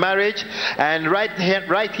in her marriage. And right here,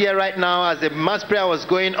 right now, as the mass prayer was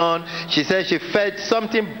going on, she said she felt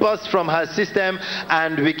something burst from her system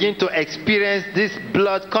and begin to experience this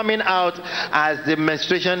blood coming out as the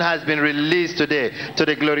menstruation has been released today, to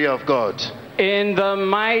the glory of God. In the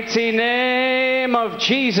mighty name of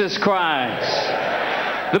Jesus Christ.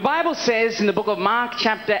 The Bible says in the book of Mark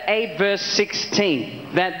chapter 8 verse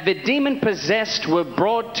 16 that the demon-possessed were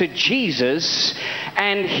brought to Jesus,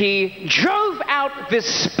 and he drove out the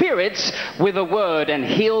spirits with a word and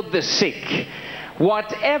healed the sick.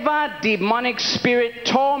 Whatever demonic spirit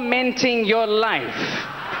tormenting your life,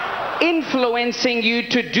 influencing you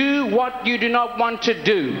to do what you do not want to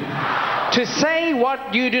do, to say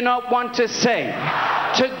what you do not want to say,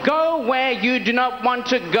 to go where you do not want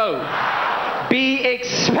to go, be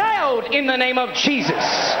expelled in the name of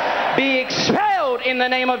Jesus. Be expelled in the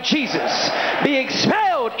name of Jesus. Be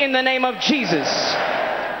expelled in the name of Jesus.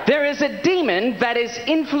 There is a demon that is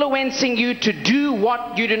influencing you to do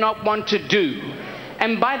what you do not want to do.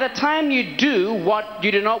 And by the time you do what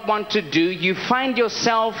you do not want to do, you find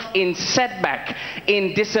yourself in setback,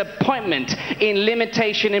 in disappointment, in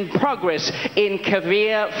limitation, in progress, in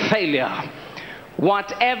career failure.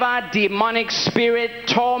 Whatever demonic spirit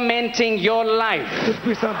tormenting your life,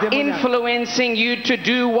 influencing you to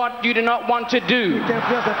do what you do not want to do,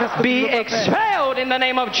 be expelled in the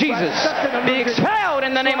name of Jesus. Be expelled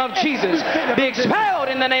in the name of Jesus. Be expelled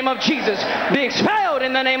in the name of Jesus. Be expelled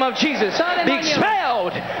in the name of Jesus. Be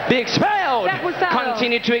expelled. Be expelled.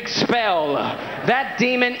 Continue to expel that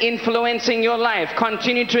demon influencing your life.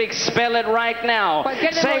 Continue to expel it right now.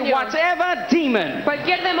 Say, whatever demon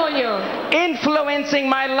influencing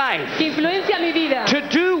my life to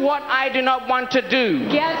do what I do not want to do,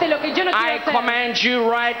 I command you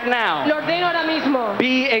right now.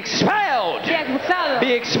 Be expelled. Be expelled.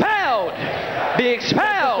 Be expelled. Be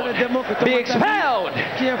expelled. Be expelled.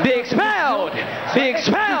 Be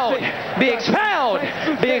expelled. Be expelled.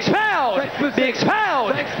 Be expelled. be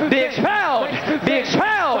expelled, be expelled, be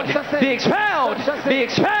expelled, be expelled, be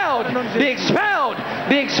expelled, be expelled,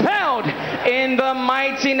 be expelled in the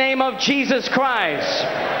mighty name of Jesus Christ.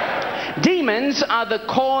 Demons are the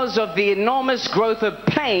cause of the enormous growth of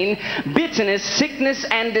pain, bitterness, sickness,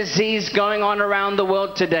 and disease going on around the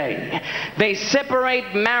world today. They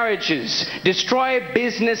separate marriages, destroy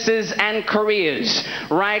businesses and careers.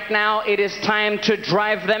 Right now, it is time to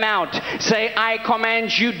drive them out. Say, I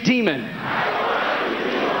command you, demon.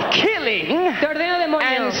 Killing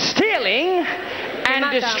and stealing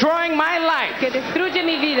and destroying my life.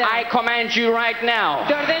 I command you right now.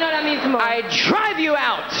 I drive you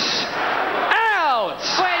out. Out.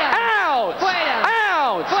 Fuera. Out. Fuera.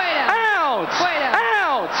 Out. Fuera. Out. Fuera.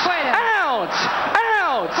 Out. Fuera. Out.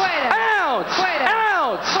 Out. Fuera. Out. Fuera.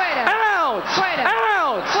 Out. Fuera. Out. Fuera.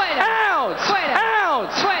 Out. Fuera. Out. Fuera. Out.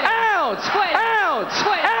 Fuera. Out. Fuera. Out.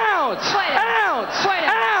 Fuera. Out. Fuera. Out.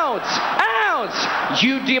 Fuera. Out. Out.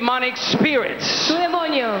 You demonic spirits. Tu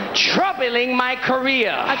demonio. Troubling my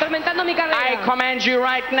career. Atormentando mi carrera. I command you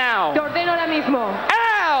right now. Te ordeno ahora mismo.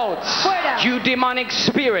 Out. Fuera. You demonic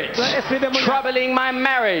spirit. Troubling my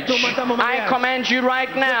marriage. I command you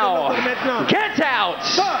right now. Get out.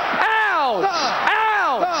 Out. Out.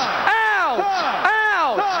 Out. Out.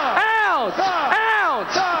 Out.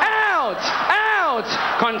 Out. Out.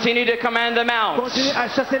 Out. Continue to command them out.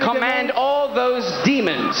 Command all those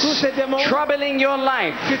demons troubling your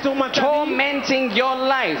life, tormenting your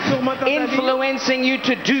life, influencing you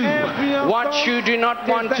to do what you do not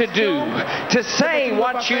want to do, to say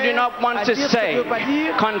what you do not want to say.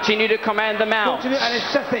 Continue to command them out.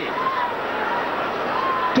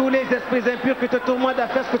 Tous les esprits impurs qui te tourmentent à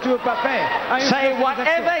faire ce que tu veux pas faire. Say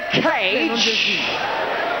whatever cage,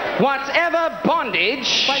 whatever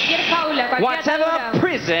bondage, whatever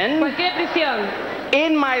prison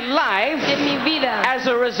in my life as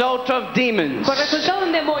a result of demons,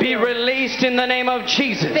 be released in the name of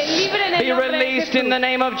Jesus. Be released in the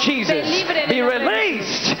name of Jesus. Be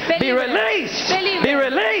released. Be released. Be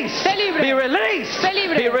released. Be released.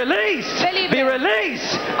 Be released. Be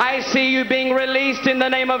released. I see you being released in the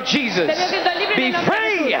name of Jesus. Be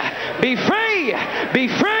free. Be free. Be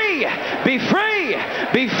free. Be free.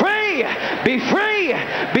 Be free. Be free.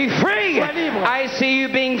 Be free. I see you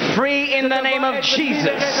being free in the name of Jesus.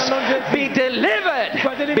 Be delivered.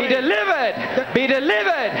 Be delivered. Be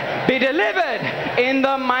delivered. Be delivered in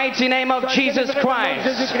the mighty name of Jesus Christ.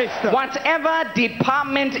 Whatever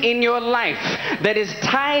department in your life that is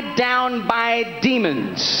tied down by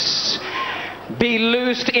demons, be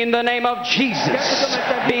loosed in the name of Jesus.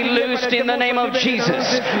 Be loosed in the name of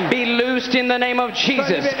Jesus. Be loosed in the name of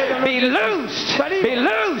Jesus. Be loosed. Be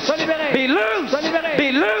loosed. Be loosed.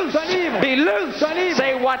 Be loosed. Be loosed.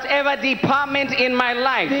 Say whatever department in my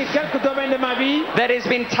life that has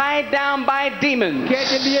been tied down by demons,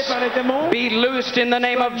 be loosed in the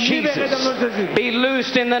name of Jesus. Be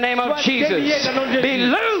loosed in the name of Jesus. Be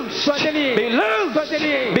loosed. Be loosed.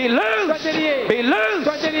 Be loosed. Be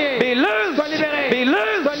loosed. Be loosed. Be loose.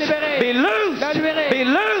 Be loose. Be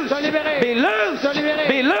loose. Be loose.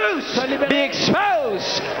 Be loose. Be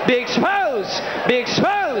exposed. Be exposed. Be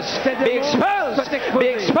exposed. Be exposed. Be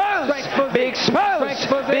exposed. Be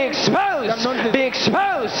exposed. Be exposed. Be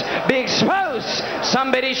exposed. Be exposed.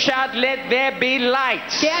 Somebody shout, let there be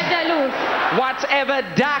light. Whatever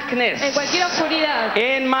darkness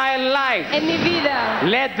in my life,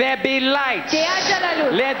 let there be light.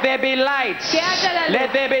 Let there be light.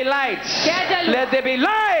 Let there be light. Let there be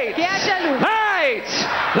light. Light.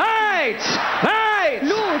 Light. Light.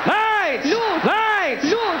 Light. Light.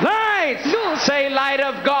 Light. Say, light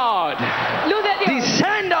of God,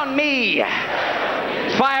 descend on me.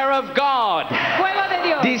 Fire of God,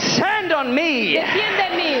 descend on me.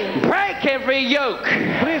 Break every yoke.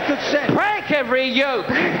 Break every yoke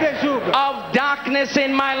of darkness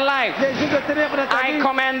in my life. I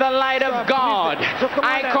command the light of God.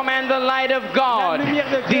 I command the light of God.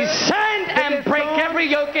 Descend and break every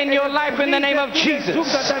yoke in your life in the name of Jesus.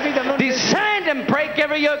 Descend and break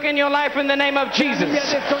every yoke in your life in the name of Jesus.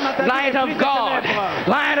 Light of God.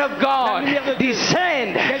 Light of God.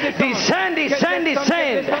 Descend. Descend. Descend.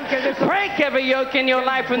 Descend. Break every yoke in your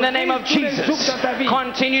life in the name of Jesus.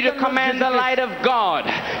 Continue to command the light of God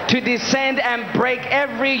to descend and break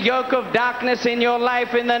every yoke of darkness in your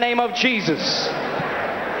life in the name of Jesus.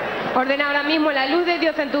 Ordena ahora mismo la luz de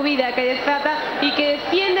Dios en tu vida que desata y que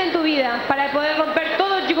descienda en tu vida para poder romper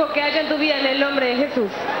todo yugo que haya en tu vida en el nombre de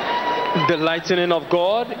Jesús. The lightning of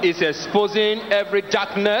God is exposing every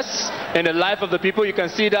darkness in the life of the people. You can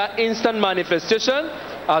see that instant manifestation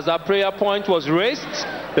as our prayer point was raised.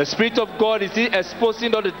 The Spirit of God is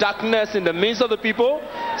exposing all the darkness in the midst of the people,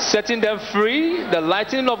 setting them free. The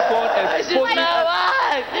lightning of God exposing them.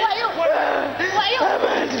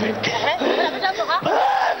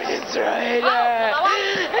 I'm destroyed.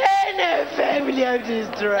 And her family I'm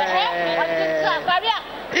destroyed.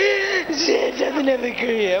 She doesn't have a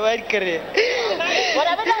career. What career? What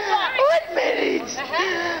marriage?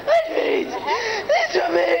 What marriage? This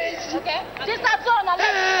one marriage. Okay.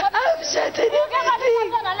 I'm shutting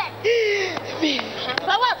me.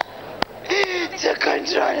 For what? To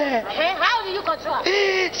control her. How do you control her?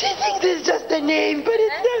 She thinks it's just a name, but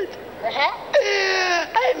it's not.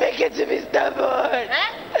 I make her to be stubborn.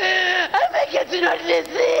 I make her to not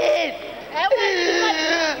listen.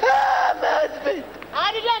 My husband.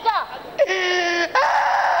 How did you enter?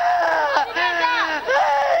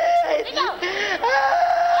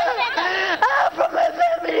 From my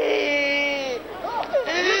family.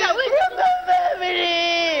 From my family.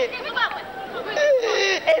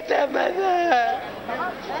 It's her mother.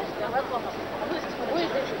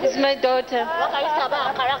 It's my daughter. What can you say about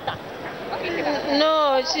her character?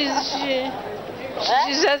 No, she's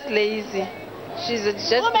just lazy. She's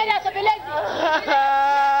just. Who made her to be lazy?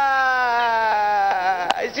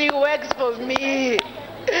 She works for me.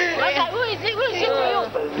 Who is she to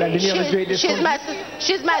you?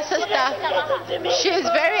 She's my sister. She's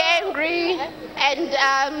very angry,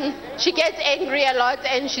 and she gets angry a lot,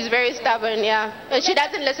 and she's very stubborn. Yeah, and she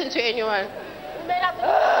doesn't listen to anyone.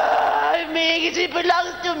 I mean, she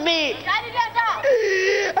belongs to me.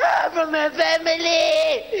 From her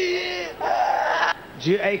family.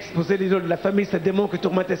 Dieu a exposé les autres de la famille, ce démon qui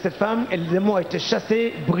tourmentait cette femme, et le démon a été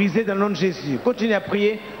chassé, brisé dans le nom de Jésus. Continuez à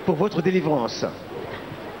prier pour votre délivrance.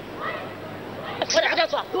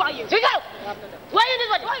 Who are you? Speak out! Who are you in this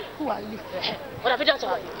body? Who are you? What have you done to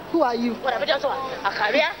her? Who are you? What have you done to her? A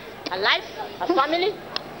career? A life? A family?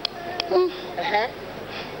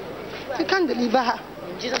 You can't deliver her.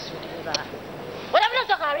 Jesus will deliver her. What have you done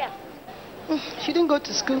to her career? She didn't go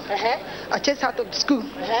to school. I chased her out of school.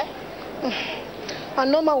 And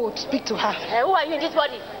no man would speak to her. Who are you in this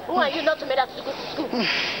body? Who are you not to make her to go to school?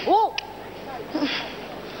 Who?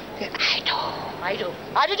 Idol.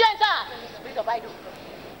 How did you enter? Spirit of idol.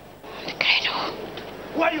 The cradle.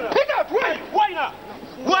 Who are you now? Pick up! Who are you now?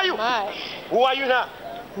 Who are you? Who are you now?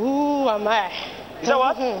 Who am I? Is that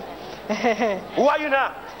what? Who are you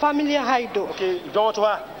now? Family idol. Okay, you don't want to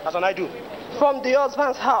her as an idol. From the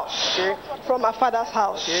husband's house. Okay. From my father's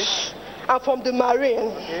house. Okay. And from the marine.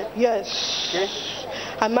 Okay. Yes. Okay.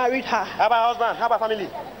 I married her. How about husband? How about family?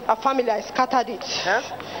 Her family, I scattered it. Huh?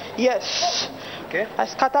 Yes. Okay. I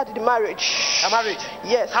scattered the marriage. A marriage?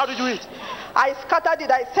 Yes. How did you do it? I scattered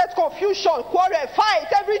it. I set confusion, quarrel,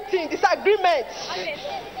 fight, everything, disagreements. Okay.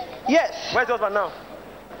 Yes. Where's the husband now?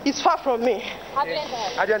 It's far from me. How did you enter?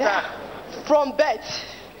 How did you enter? From birth.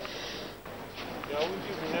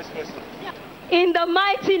 In the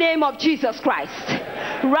mighty name of Jesus Christ,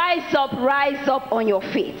 rise up on your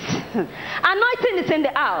feet. Anointing is in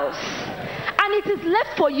the house, and it is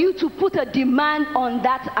left for you to put a demand on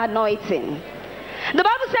that anointing. The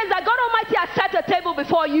Bible says that God Almighty has set a table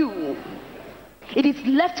before you. It is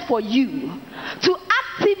left for you to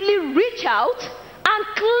actively reach out and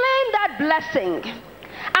claim that blessing,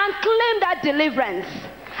 and claim that deliverance,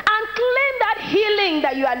 and claim that healing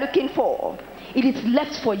that you are looking for. It is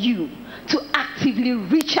left for you to actively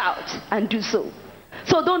reach out and do so.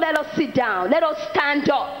 So don't let us sit down. Let us stand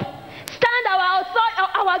up. Stand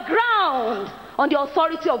our ground on the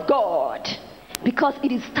authority of God, because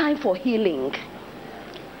it is time for healing.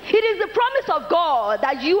 It is the promise of God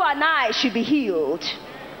that you and I should be healed,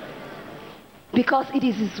 because it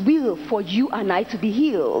is His will for you and I to be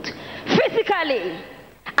healed physically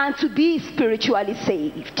and to be spiritually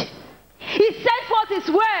saved. He sent forth His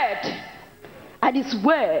word, and His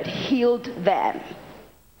word healed them.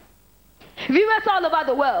 Viewers all over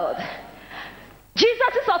the world,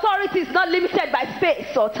 Jesus' authority is not limited by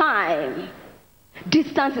space or time.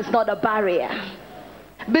 Distance is not a barrier.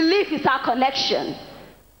 Belief is our connection.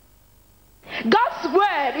 God's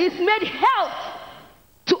word is made health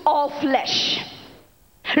to all flesh.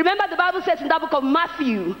 Remember, the Bible says in the book of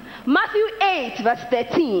Matthew 8 verse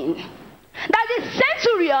 13, that the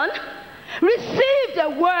centurion received a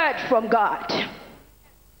word from God,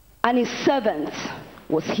 and his servant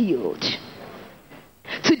was healed.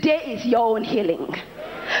 Today is your own healing.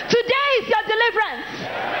 Today is your deliverance.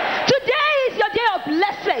 Today is your day of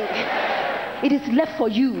blessing. It is left for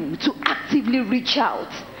you to actively reach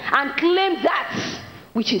out and claim that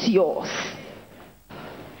which is yours.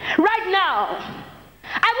 Right now,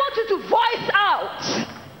 I want you to voice out.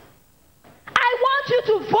 I want you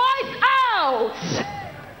to voice out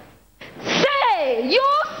say, you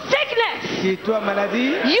sickness, Et toi,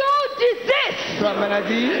 maladie, you disease, toi,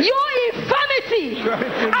 maladie, you infirmity, toi,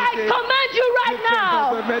 infirmité, I command you right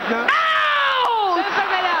now. maintenant, Out!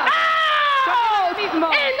 Out! In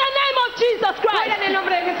the name of Jesus Christ. En el nombre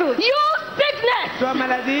de Jesús. You sickness, toi,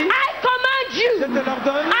 maladie, I command you. je te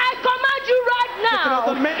l'ordonne, I command you right je te now.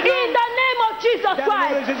 l'ordonne maintenant, In the name of Jesus dans le nom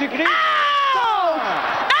de Christ. Jésus-Christ, Out!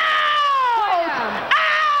 Out!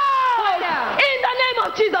 In the name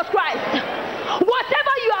of Jesus Christ.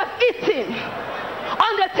 Whatever you have eaten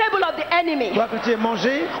on the table of the enemy, toi que tu aies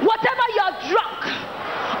mangé whatever you have drunk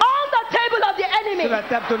on the table of the enemy, sur la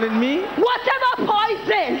table de ton ennemi, whatever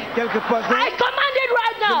poison, quelque poison, I command it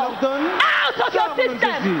right je now. l'ordonne, Out of your sors au nom de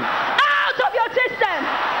system. Jésus. Out of your system.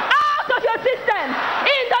 Out of your system.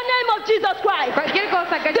 In the name of Jesus Christ. Cualquier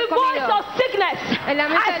cosa que The hayas voice comido of sickness, en la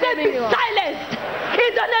mesa I del said be enemigo, silenced.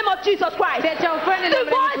 In the name of Jesus Christ. se echó fuera en el The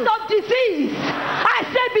nombre de voice Jesús. of disease, I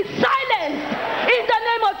said be silenced. In the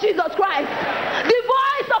name of Jesus Christ. The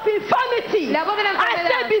voice of infirmity, La voz de la I said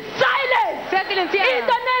enfermedad, be silenced. sea silenciada. In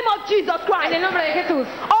the name of Jesus Christ. En el nombre de Jesús.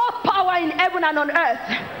 All power in heaven and on earth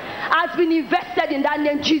has been invested in that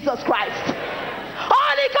name, Jesus Christ.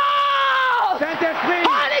 Holy Ghost! Saint-Esprit,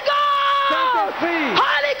 Holy Ghost! Saint-Esprit,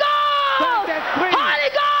 Holy Ghost! Saint-Esprit,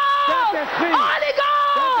 Holy Ghost! Saint-Esprit, Holy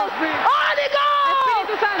Ghost! Saint-Esprit, Holy Ghost!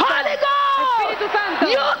 Espíritu Santo, Holy Ghost! Espíritu Santo,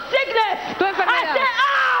 You sickness! tu I enfermedad, say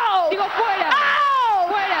out! digo fuera, Out!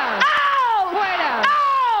 fuera, Out! fuera,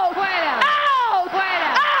 Out! fuera, Out! fuera,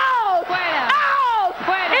 Out! fuera, Out!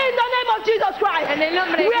 fuera. In the name of Jesus Christ. En el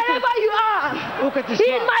nombre de Wherever you are, où que tu in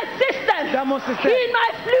sois, my system, dans mon système, in my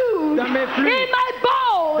fluid, dans mes flux, in my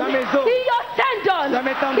bones, dans mes os, in your tendons, dans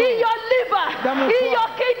mes tendons, in your liver, dans mon in foie, your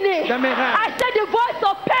kidney. dans mes reins. I said the voice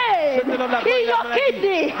of pain Je te donne la voix in de la your maladie,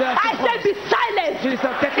 kidney. de la I said be silenced Je dis ça,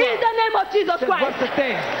 tais-toi. in the name of Jesus Cette voix Christ. se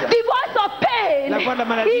taise. The voice of pain La voix de la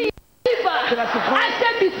maladie, in your liver. de la souffrance, I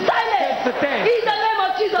said be silenced se taise. in the name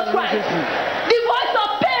of Jesus Dans le nom de Christ. Jésus. The voice of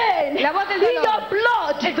pain La voz del in dolor your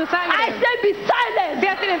blood. en tu sangre. I said be silenced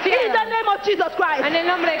Sea silenciada. in the name of Jesus Christ. En el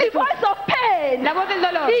nombre de The Jesús. voice of pain La voz del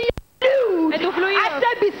dolor in your fluid. en tu fluido. I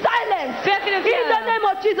said be silenced Sea in silenciada. the name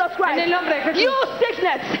of Jesus Christ. En el nombre de Jesús. You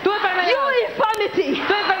sickness, Tu enfermedad, you infirmity,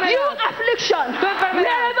 tu enfermedad, you affliction, tu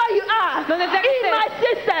enfermedad, wherever you are donde sea que in estés, my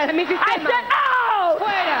system, en mi I sistema, said out,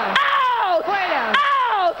 fuera, out, fuera,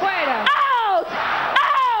 out, fuera. out,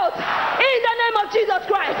 out, in the name of Jesus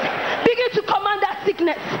Christ. Begin to command that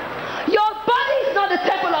sickness. Your body is not the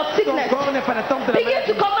temple of Ton sickness. corps n'est pas la tente de la Begin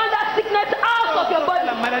to maladie. command that sickness out of your body.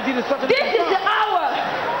 La maladie ne soit de This is the hour.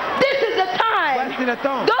 This is the time. Voici le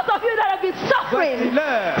temps. Those of you that have been Voici suffering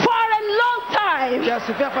l'heure. for a long time, Qui a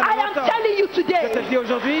souffert pendant I am longtemps. telling you Je te today dis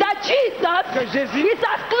aujourd'hui that Jesus que Jésus is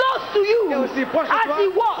as close to you est aussi proche de as toi he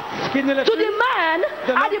was qu'il ne l'est to plus the man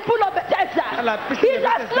de at l'homme the pool of Bethesda. à la piscine He's de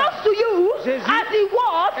as Bethesda. close to you Jésus as he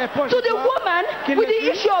was est proche to de the toi woman qu'il with l'est the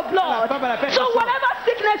plus issue of à la blood. femme à la perte So de sang. whatever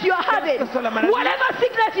sickness you are having, que soit la maladie whatever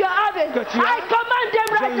sickness you are having, que tu as, I command them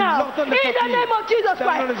je right now l'ordonne de in the sortir. name of Jesus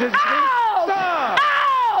Dans le nom de Christ. Jésus-Christ. Out! Sors!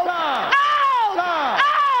 Out! Sors! Out! Sors!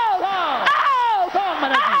 Out! Sors! Out! Sors,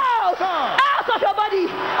 maladie! Out! Sors! Out of your body,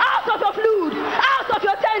 out of your fluid, out of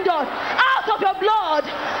your tendon, out of your blood,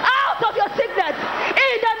 out of your sickness,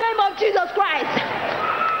 in the name of Jesus Christ.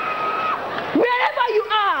 Wherever you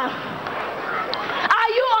are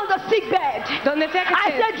you on the sick bed? Donde sea que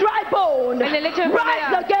I estés. said dry bone, En el lecho de rise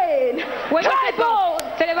enfermedad. again, Huesos dry secos,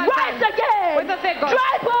 bone, se levantan. rise again, Huesos secos,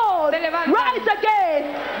 dry bone, se levantan. rise again,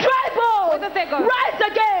 dry bone, Huesos secos, rise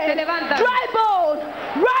again, se levantan. dry bone,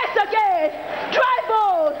 rise again, dry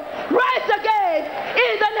bone, rise again,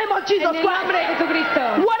 in the name of Jesus En el nombre de Christ. Jesucristo.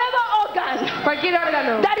 Whatever organ Cualquier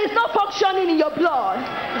órgano that is not functioning in your blood,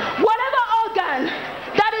 whatever organ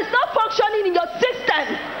that is not functioning in your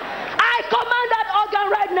system, I command that organ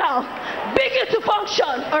right now, begin to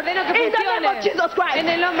function Ordeno que in the name of funcione. Jesus Christ. En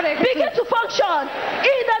el nombre de Jesús. Begin to function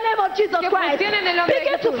in the name of Jesus Que Christ. funcione en el nombre de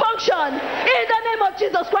Begin to Jesús. function in the name of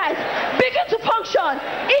Jesus Christ. Begin to function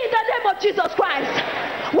in the name of Jesus Christ.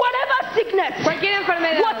 Whatever sickness, Cualquier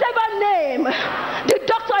enfermedad whatever name the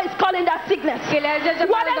doctor is calling that sickness, que le haya llamado el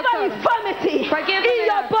whatever doctor, infirmity Cualquier in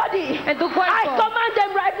your enfermedad body, en tu cuerpo, I command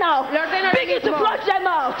them right now. le ordeno ahora Begin to mismo flush them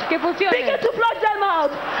out. que funcione. Begin to flush them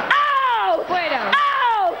out. Out! Fuera.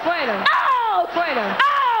 Out! Fuera. Out! Fuera.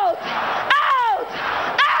 Out! Out!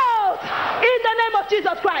 Out! In the name of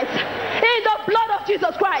Jesus Christ. In the blood of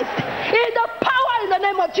Jesus Christ. In the power in the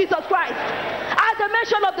name of Jesus Christ. At the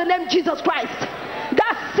mention of the name Jesus Christ,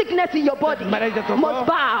 that sickness in your body maladie de ton must corps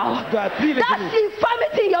bow. doit plier les That genoux.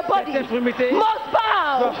 infirmity in your body Cette infirmité must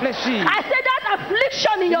bow. doit fléchir. I said that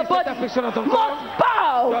affliction in your Cette body affliction dans ton corps must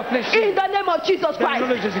bow doit fléchir. in the name of Jesus Dans le nom Christ.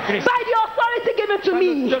 de Jésus-Christ. By the authority given given to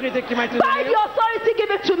me, by the authority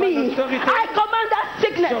given to me, I command that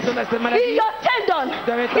sickness in your tendon,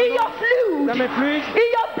 in your fluid, in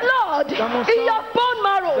your blood, in your bone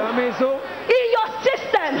marrow, in your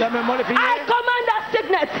system. I command that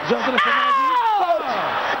sickness out!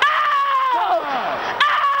 Out!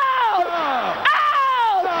 Out!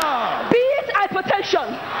 Out! Be it hypertension,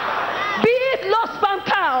 be it low sperm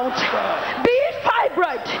count, be it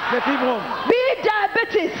fibroid, be it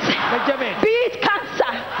diabetes, be it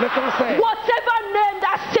cancer, whatever name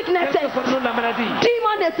that sickness is,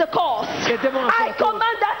 demon is the cause. I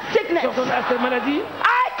command that sickness.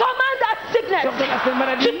 I command that sickness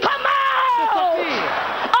to come out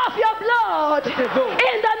of your blood in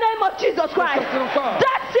the name of Jesus Christ.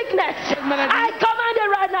 That sickness, I command it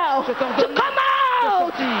right now to come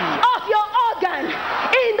out of your organ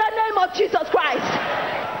in the name of Jesus Christ.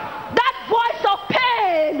 That voice of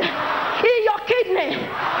pain in your kidney,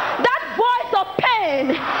 that voice of pain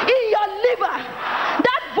in your liver,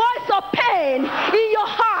 that voice of pain in your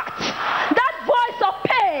heart, that voice of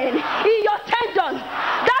pain in your tendon,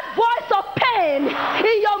 that voice of pain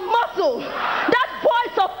in your muscle, that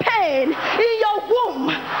voice of pain in your womb,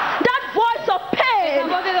 that voice of pain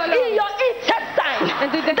in your intestine,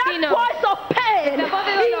 that voice of pain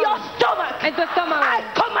in your stomach. I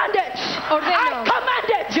command it. I command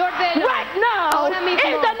it right now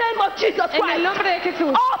in the name of Jesus Christ.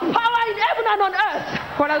 All power in heaven and on earth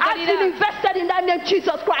has been invested in that name,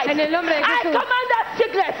 Jesus Christ. I command that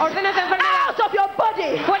sickness out of your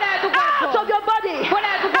body, out of your body,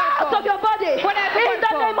 out of your body, in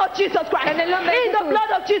the name of Jesus Christ, in the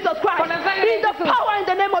blood of Jesus Christ, in the power in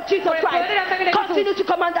the name of Jesus Christ. Continue to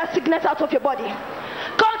command that sickness out of your body.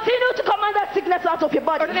 Continue to command that sickness out of your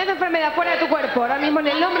body.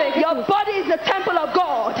 Your body is the temple of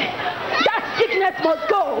God. That sickness must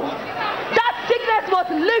go. That sickness must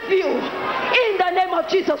leave you in the name of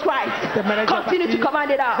Jesus Christ. Continue to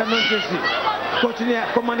command it out. Continuez à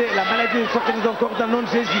commander la maladie de sortir de ton corps dans le nom de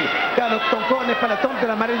Jésus. Car ton corps n'est pas la tombe de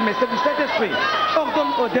la maladie, mais c'est du Saint-Esprit.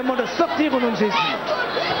 Ordonne au démon de sortir au nom de Jésus.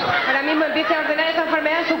 Ahora mismo empiece a ordenar esa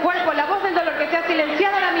enfermedad en su cuerpo. La voz del dolor que sea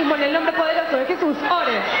silenciada ahora mismo en el nombre poderoso de Jesús.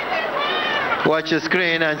 Ore. Watch your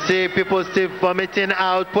screen and see people still vomiting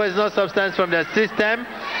out poisonous substance from their system,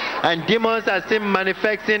 and demons are still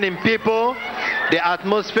manifesting in people. The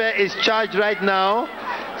atmosphere is charged right now,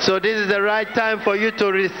 so this is the right time for you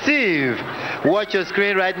to receive. Watch your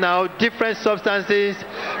screen right now. Different substances,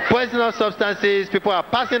 poisonous substances, people are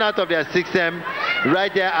passing out of their system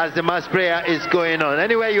right there as the mass prayer is going on.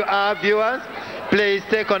 Anywhere you are, viewers, please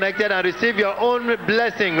stay connected and receive your own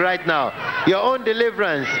blessing right now, your own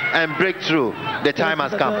deliverance and breakthrough. The time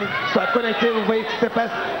has come. Sois connecté, vous voyez ce qui se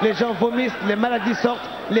passe. Les gens vomissent, les maladies sortent,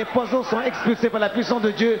 les poisons sont expulsés par la puissance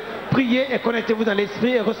de Dieu. Priez et connectez-vous dans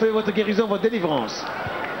l'esprit et recevez votre guérison, votre délivrance.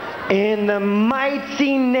 In the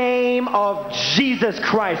mighty name of Jesus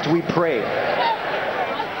Christ we pray.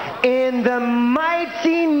 In the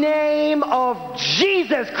mighty name of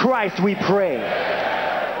Jesus Christ we pray.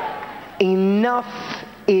 Enough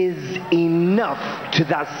is enough to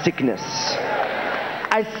that sickness.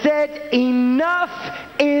 I said enough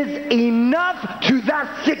is enough to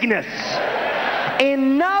that sickness.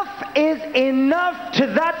 Enough is enough to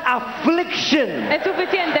that affliction.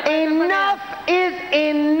 Enough is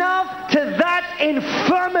enough to that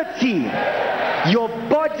infirmity. Your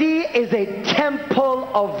body is a temple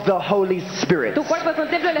of the Holy Spirit.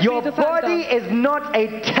 Your body is not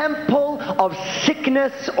a temple of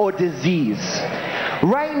sickness or disease.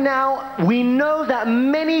 Right now, we know that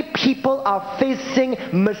many people are facing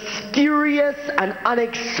mysterious and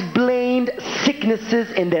unexplained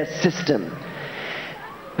sicknesses in their system.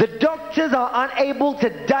 The doctors are unable to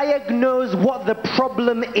diagnose what the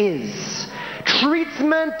problem is.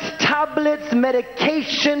 Treatment, tablets,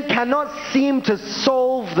 medication cannot seem to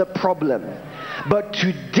solve the problem. But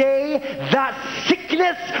today, that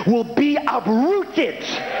sickness will be uprooted.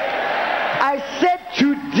 I said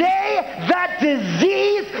today, that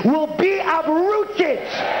disease will be uprooted.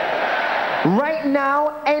 Right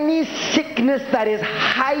now, any sickness that is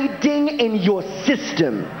hiding in your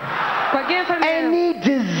system, any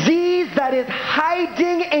disease that is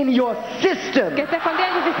hiding in your system,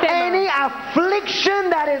 any affliction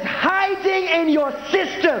that is hiding in your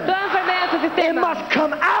system, it must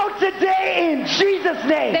come out today in Jesus'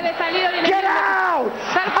 name. Get out!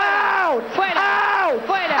 Out! Out! Out!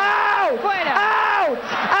 Out! Out!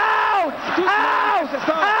 Out!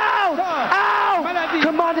 Out! Out!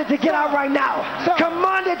 Command it to get out right now.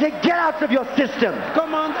 Command it to get out of your system.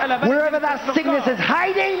 Wherever that sickness is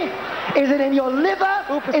hiding, is it in your liver?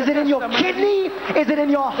 Is it in your kidney? Is it in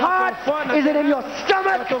your heart? Is it in your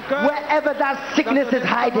stomach? Wherever that sickness is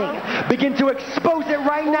hiding, begin to expose it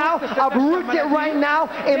right now, uproot it right now.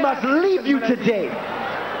 It must leave you today.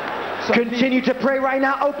 Continue to pray right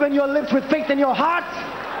now. Open your lips with faith in your heart.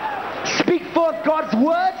 Speak forth God's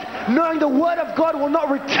word, knowing the word of God will not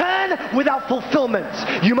return without fulfillment.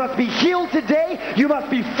 You must be healed today. You must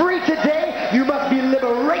be free today. You must be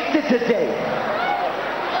liberated today.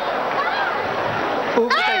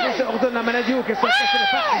 Ordonne la maladie ou qu'elle soit cassée de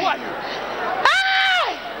partout.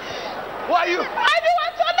 Who are you? I don't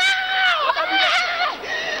want to know! I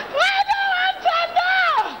don't want to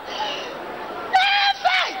know!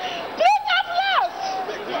 Prince of loss!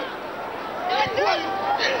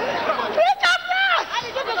 Prince of loss!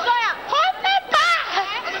 Hold me back!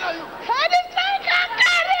 I didn't think I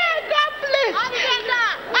carried God, please!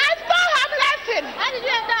 I still have lesson!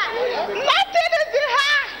 Nothing is in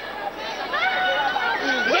her!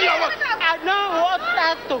 I don't want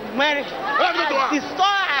her to marry. I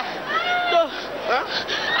destroy her.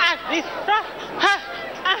 I destroy her.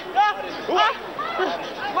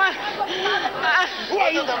 Who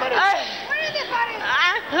are you?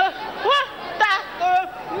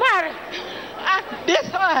 Marry. This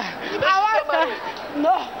one. I want to.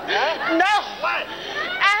 No. No. Why?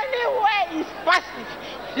 Anyway, it's possible.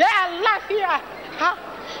 They are laughing at her.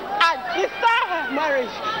 I destroy her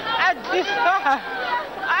marriage. I destroy her.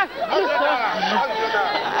 I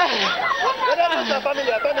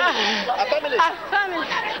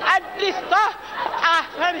destroy our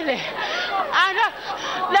family. And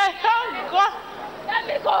let her go. Let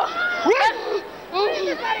me go.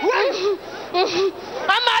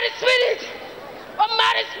 A married spirit. A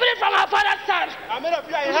married spirit from our father's side.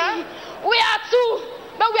 We are two,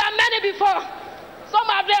 but we are many before. Some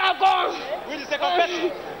of them are gone. Who is the second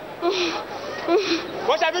person?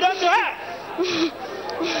 What have you done to her?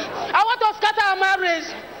 I want to scatter our marriage.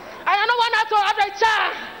 I don't want her to have a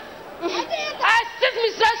child. I seek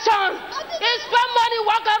menstruation. He spend money,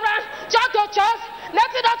 walk around, church to church,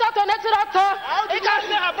 next doctor to next doctor. How do you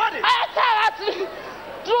see her body? I tell her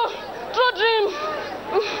through dream.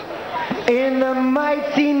 In the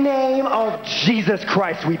mighty name of Jesus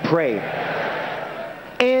Christ we pray.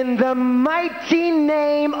 In the mighty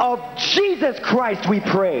name of Jesus Christ we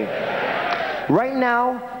pray. Right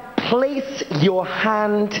now, place your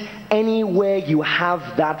hand anywhere you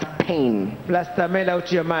have that pain. Place ta main là où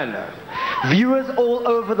tu as mal. Viewers all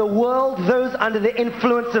over the world, those under the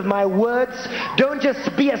influence of my words, don't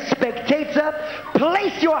just be a spectator.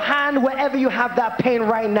 Place your hand wherever you have that pain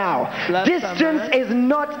right now. Distance is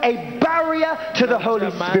not a barrier to the Holy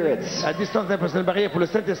Spirit. La distance n'est pas une barrière pour le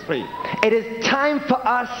Saint-Esprit. It is time for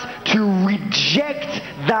us to reject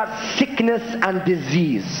that sickness and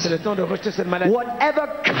disease. C'est le temps de rejeter cette maladie. Whatever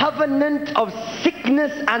covenant of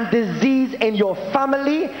sickness and disease in your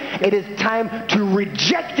family, it is time to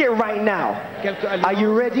reject it right now. Are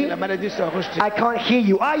you ready? I can't hear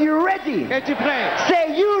you. Are you ready?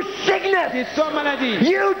 Say, you sickness,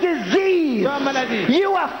 you disease,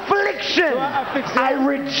 you affliction, I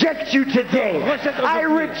reject you today. I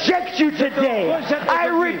reject you today. I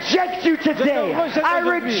reject you today. I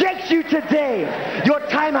reject you today. Your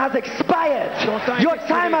time has expired. Your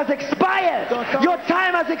time has expired. Your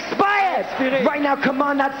time has expired. Right now,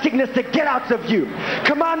 command that sickness to get out of you.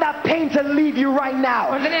 Command that pain to leave you right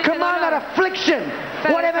now. Command that affliction,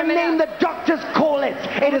 whatever name the doctors call it,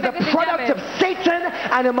 it is a product of Satan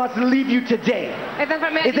and it must leave you today.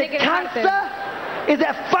 Is it cancer? Is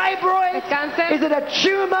it fibroid? Is it a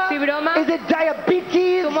tumor? Is it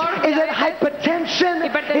diabetes? Is it hypertension?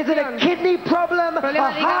 Is it a kidney problem?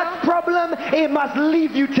 A heart problem? It must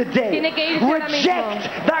leave you today. Reject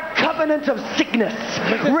that covenant of sickness.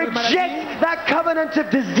 Reject that covenant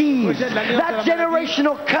of disease. That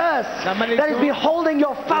generational curse that has been holding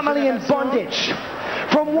your family in bondage.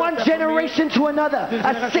 From one generation to another,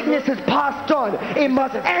 a sickness is passed on. It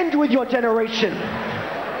must end with your generation.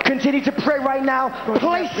 Continue to pray right now.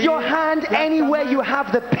 Place your hand anywhere you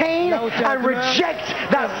have the pain and reject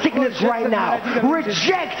that sickness right now.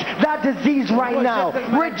 Reject that disease right now.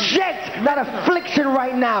 Reject that affliction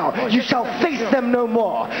right now. You shall face them no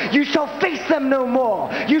more. You shall face them no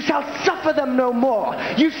more. You shall suffer them no more.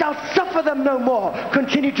 You shall suffer them no more.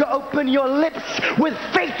 Continue to open your lips with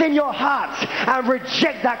faith in your heart and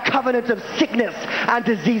reject that covenant of sickness and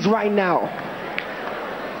disease right now.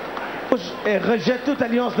 Et rejette toute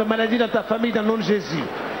alliance de maladie dans ta famille dans le nom de Jésus.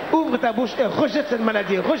 Ouvre ta bouche et rejette cette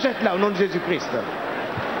maladie. Rejette-la au nom de Jésus-Christ.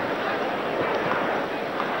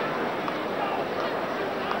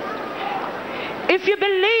 If you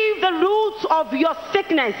believe the roots of your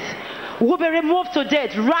sickness will be removed today,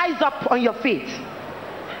 rise up on your feet.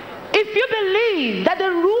 If you believe that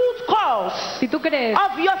the root cause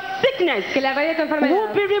of your sickness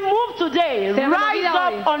will be removed today, rise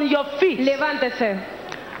up on your feet. Levántese.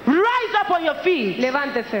 Rise up on your feet.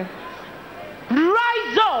 Levántese.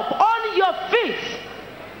 Rise up on your feet.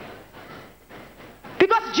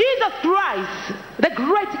 Because Jesus Christ, the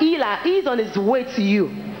great healer, is on his way to you.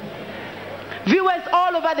 Viewers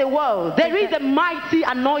all over the world, there is a mighty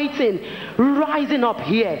anointing rising up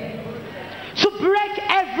here to break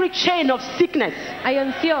every chain of sickness,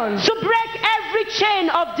 to break every chain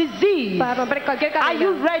of disease. Are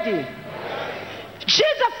you ready?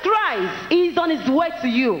 Jesus Christ is on his way to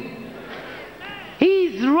you. He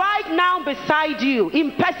is right now beside you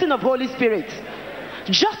in person of Holy Spirit.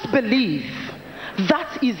 Just believe.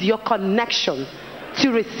 That is your connection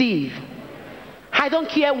to receive. I don't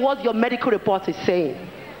care what your medical report is saying.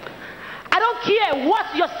 I don't care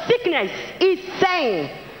what your sickness is saying.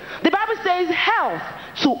 The Bible says health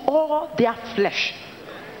to all their flesh.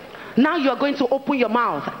 Now you are going to open your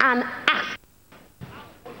mouth and ask.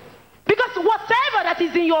 Because whatever that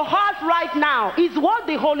is in your heart right now is what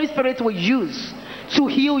the Holy Spirit will use to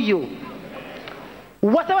heal you.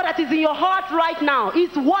 Whatever that is in your heart right now is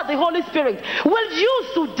what the Holy Spirit will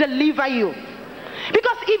use to deliver you.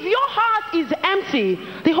 Because if your heart is empty,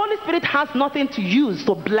 the Holy Spirit has nothing to use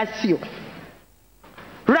to bless you.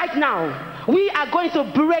 Right now, we are going to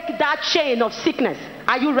break that chain of sickness.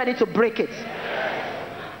 Are you ready to break it?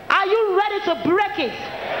 Are you ready to break it?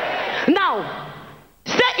 Now,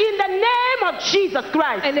 say in the name of Jesus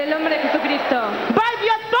Christ. En el nombre de Jesucristo. By the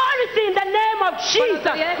authority in the name of Jesus.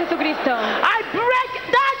 I break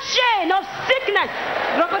that chain of sickness.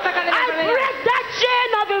 I break that chain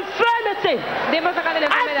of infirmity.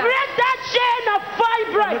 I break that chain of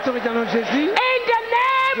fibroids. In the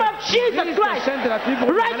name of Jesus Christ.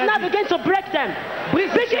 Right now begin to break them.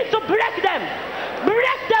 Begin to break them.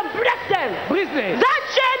 Break them, break them. That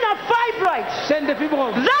chain of fibroids.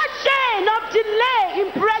 That chain of delay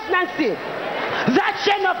in pregnancy. That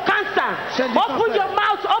chain of cancer. Open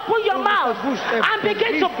your mouth, and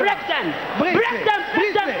begin to break them. Break them,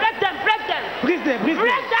 break them, break them, break them.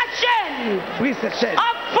 Break that chain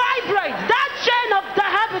of fibroids. That chain of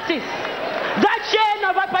diabetes. That chain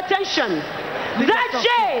of hypertension. That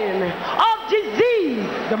chain of disease,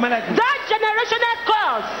 that generational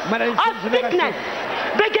cause of sickness,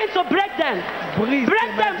 begin to break them.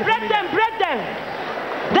 Break them, break them, break them.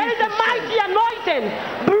 There is a mighty anointing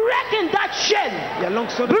breaking that chain.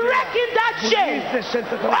 Breaking that chain.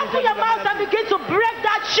 Open your mouth and begin to break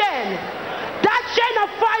that chain. That chain of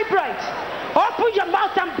fibroids. Open your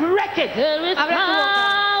mouth and break it. There is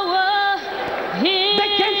power.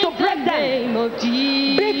 Begin to break them.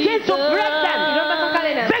 Begin to break them.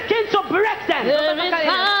 Begin to break them.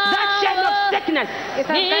 That chain of sickness.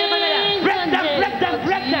 Break them, break them,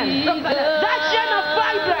 break them. That chain of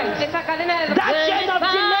fibroids. That chain of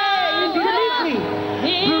delay in delivery.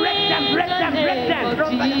 Break them, break them, break them.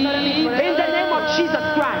 In the name of Jesus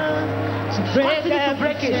Christ. Continue to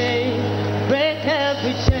break it. Break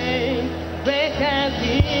every chain. Break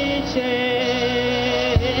every chain.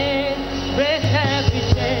 Break every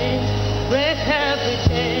chain. Break every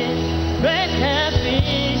chain. Break every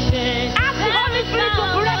chain. Ask the Holy Spirit to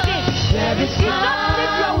break it. He just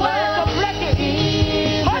needs your word to break it.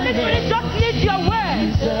 Holy Spirit just needs your word.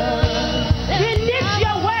 He needs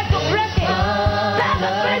your word to break it. Tell the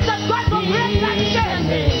Spirit of God to break that chain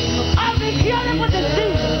of incurable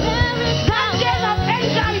disease. That chain of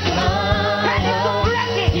anxiety. Tell him to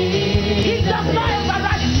break it. He does not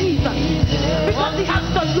embarrass Jesus because he has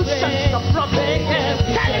solutions to the problem.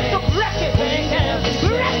 Tell him to break it. Break it.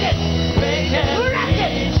 Break it. Break it.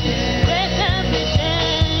 Break every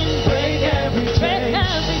chain. Break every chain.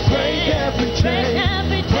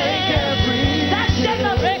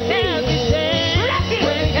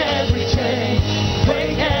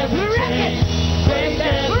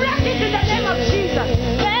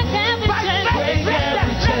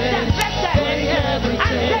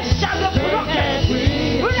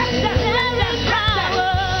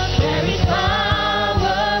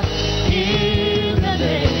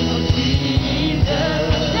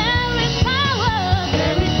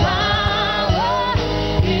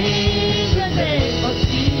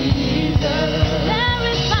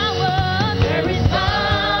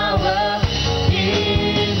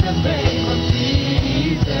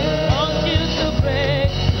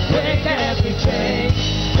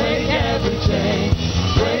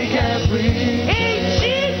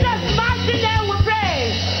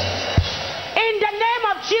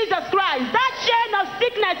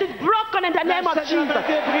 broken in the name of Jesus.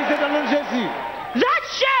 That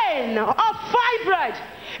chain of fibroid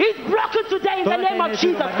is broken today in the name of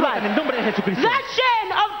Jesus Christ. That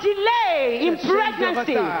chain of delay in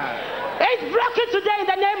pregnancy is broken today in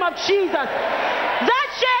the name of Jesus. That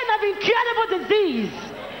chain of incurable disease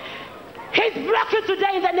is broken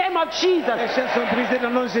today in the name of Jesus.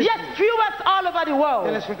 Yes, viewers all over the world,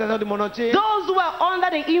 those who are under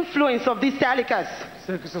the influence of these telecast,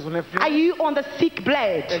 are you on the sick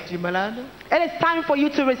bed? It is time for you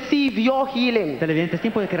to receive your healing. Televidente, es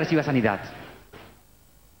tiempo de que reciba sanidad.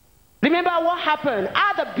 Remember what happened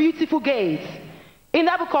at the beautiful gates in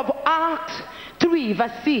the book of Acts 3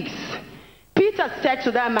 verse 6. Peter said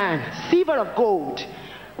to that man, silver or gold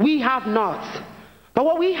we have not, but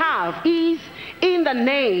what we have is in the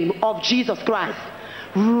name of Jesus Christ.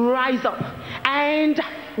 Rise up and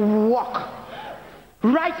walk.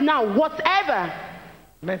 Right now, whatever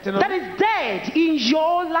that is dead in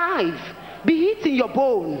your life, be it in your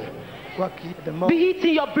bone, be it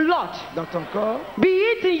in your blood, be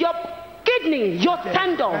it in your kidney, your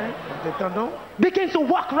tendon, begin to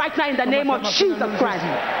walk right now in the name of Jesus Christ.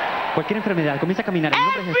 Cualquier enfermedad comienza a caminar en el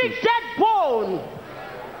nombre de Every Jesús. dead bone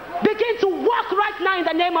begin to walk right now in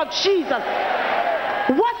the name of Jesus.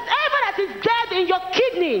 Whatever that is dead in your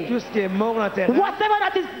kidney, whatever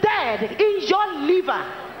that is dead in your liver,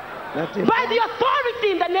 by the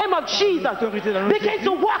authority in the name of Jesus, begin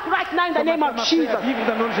to walk right now in the name of Jesus.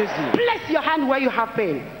 Place your hand where you have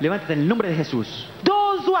pain. Levántate en el nombre de Jesús.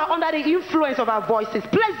 Those who are under the influence of our voices,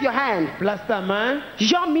 place your hand.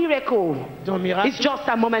 Your miracle is just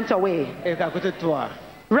a moment away.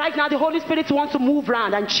 Right now, the Holy Spirit wants to move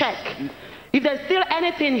around and check if there's still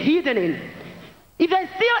anything hidden in. If there's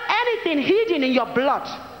still anything hidden in your blood,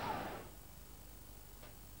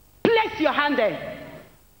 place your hand there.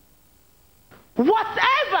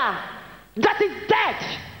 Whatever that is dead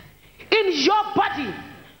in your body,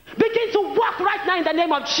 begin to walk right now in the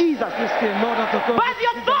name of Jesus. By the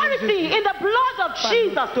authority in the blood of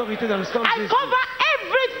Jesus, I cover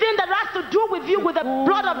everything that has to do with you with the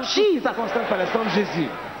blood of Jesus.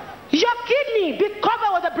 Your kidney be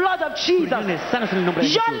covered with the blood of Jesus.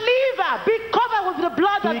 Your liver be covered with the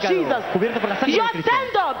blood of Jesus. Your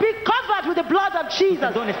tendon be covered with the blood of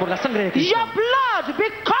Jesus. Your blood be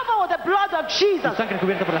covered with the blood of Jesus.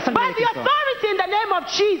 By the authority in the name of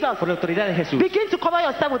Jesus, begin to cover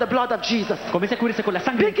yourself with the blood of Jesus.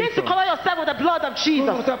 Begin to cover yourself with the blood of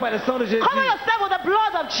Jesus. Cover yourself with the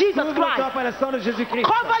blood of Jesus Christ.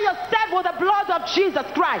 Cover yourself with the blood of Jesus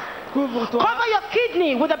Christ. Cover your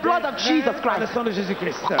kidney with the blood of Jesus Christ. Cover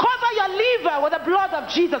your liver with the blood of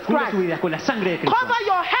Jesus Christ. Cover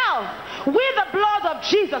your health with the blood of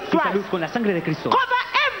Jesus Christ. Cover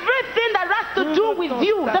everything that has to do with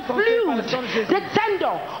you, the fluid, the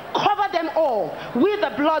tendon. Cover them all with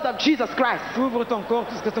the blood of Jesus Christ.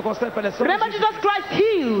 Remember, Jesus Christ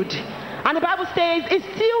healed, and the Bible says it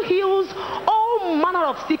still heals all manner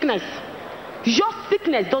of sickness. Your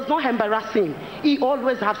sickness does not embarrass him. He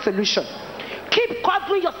always has solution. Keep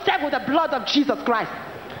covering yourself with the blood of Jesus Christ,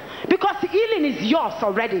 because healing is yours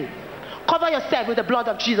already. Cover yourself with the blood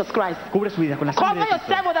of Jesus Christ. Cover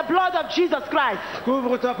yourself with the blood of Jesus Christ. Cover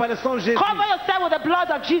yourself with the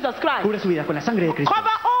blood of Jesus Christ.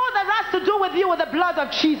 Cover all that has to do with you with the blood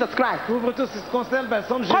of Jesus Christ. Cover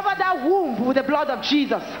that womb with the blood of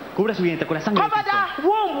Jesus. Cover that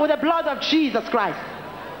womb with the blood of Jesus Christ.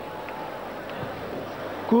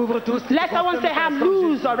 Let someone say, I am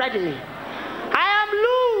loose already. I am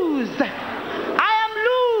loose. I am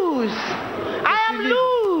loose. I am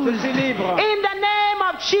loose. In the name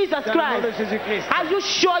of Jesus Christ. Are you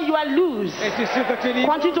sure you are loose?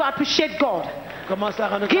 Continue to appreciate God.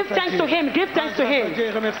 Give thanks to Him. Give thanks to Him.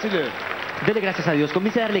 Dele gracias a Dios.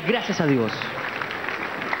 Comience a darle gracias a Dios.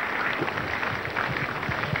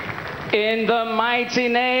 In the mighty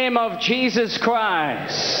name of Jesus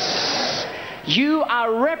Christ, you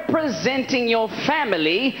are representing your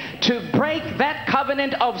family to break that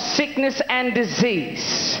covenant of sickness and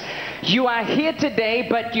disease. You are here today,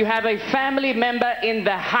 but you have a family member in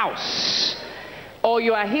the house. Or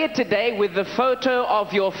you are here today with the photo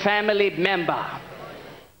of your family member.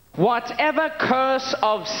 Whatever curse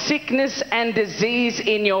of sickness and disease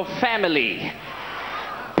in your family,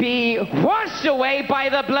 be washed away by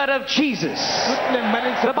the blood of Jesus.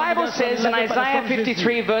 The Bible says in Isaiah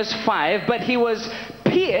 53 verse 5, but he was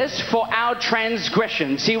pierced for our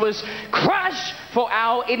transgressions. He was crushed for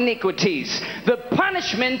our iniquities. The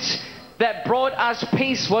punishment that brought us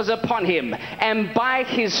peace was upon him, and by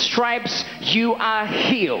his stripes you are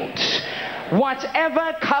healed.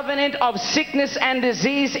 Whatever covenant of sickness and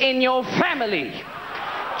disease in your family,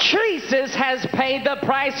 Jesus has paid the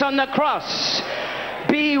price on the cross.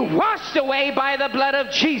 Be washed away by the blood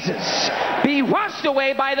of Jesus. Be washed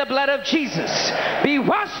away by the blood of Jesus. Be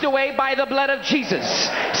washed away by the blood of Jesus.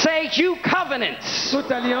 Say, you covenants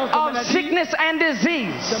of sickness and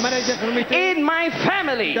disease in my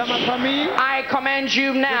family, I command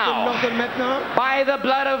you now by the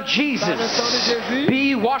blood of Jesus.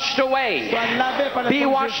 Be washed away. Be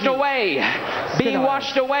washed away. Be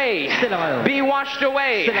washed away. Be washed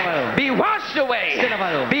away. Be washed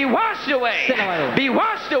away. Be washed away. Be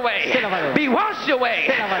washed away. Be washed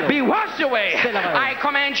away. Be washed away. I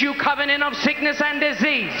command you, covenant of sickness and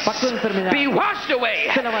disease. Be washed away.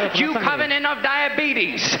 You covenant of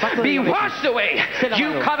diabetes. Be washed away.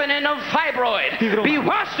 You covenant of fibroid. Be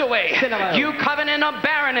washed away. You covenant of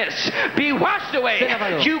barrenness. Be washed away.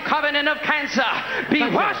 You covenant of cancer. Be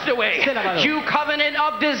washed away. You covenant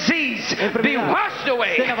of disease. Be washed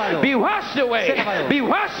away. Be washed away. Be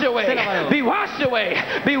washed away. Be washed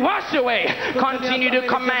away. Be washed away. Continue to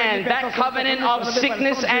command that covenant of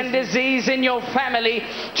sickness and disease in your family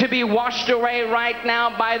to be washed away right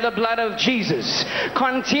now by the blood of Jesus.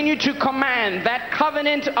 Continue to command that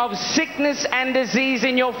covenant of sickness and disease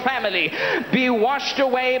in your family be washed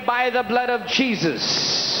away by the blood of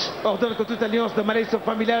Jesus. Ordonne que toute alliance de malédiction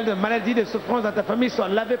familiale, de maladie, de souffrance dans ta famille soit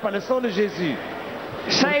lavée par le sang de Jésus.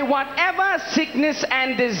 Say, whatever sickness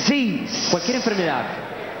and disease Cualquier enfermedad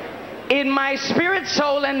in my spirit,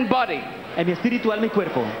 soul and body, en mi espíritu, alma y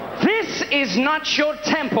cuerpo. This is not your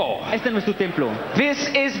temple. Este no es tu templo. This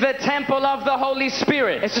is the temple of the Holy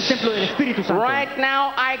Spirit. Este es el templo del Espíritu Santo. Right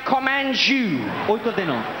now I command you. Hoy te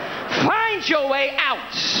ordeno. Find your way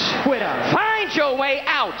out. Fuera. Find your way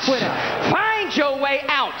out. Fuera. Find your way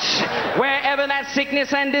out. Wherever that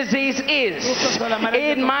sickness and disease is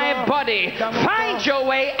in my body, find your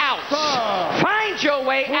way out. Find your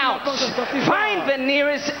way out. Find the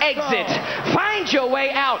nearest exit. Find your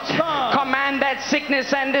way out. Command that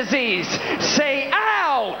sickness and disease. Say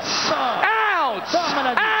out. Out.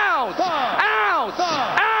 Out. Out. Out.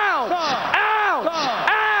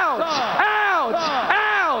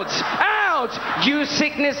 Out. Out. You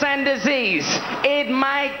sickness and disease in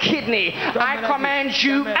my kidney, I command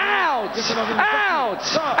you out. Out.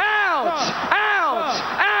 Out.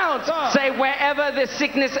 Out. Out. Say, wherever the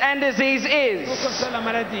sickness and disease is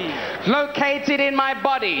located in my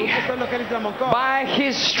body, by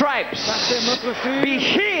his stripes, be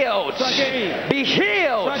healed. Be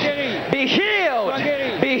healed. Be healed.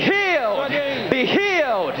 Be healed. Be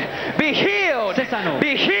healed. Be healed.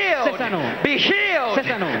 Be healed. Be healed.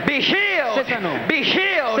 Be healed. Be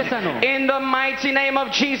healed in the mighty name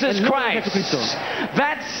of Jesus Christ.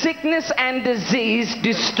 That sickness and disease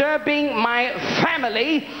disturbing my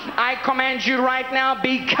family, I command you right now,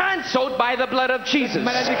 be cancelled by the blood of Jesus.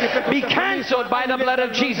 Be cancelled by the blood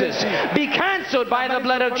of Jesus. Be cancelled by the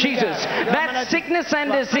blood of Jesus. That sickness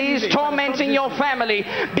and disease tormenting your family,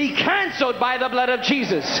 be cancelled by the blood of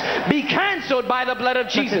Jesus. Be cancelled by the blood of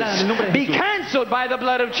Jesus. Be cancelled by the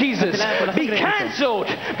blood of Jesus. Be cancelled.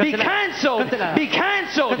 Be cancelled. Be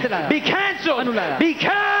cancelled. Be cancelled. Be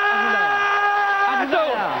cancelled.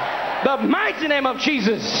 The mighty name of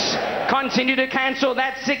Jesus. Continue to cancel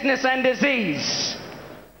that sickness and disease.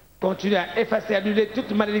 Continue à effacer, annuler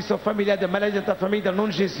toute malédiction familiale, de maladie de ta famille dans le nom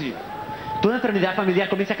de Jésus. Toda enfermedad familiar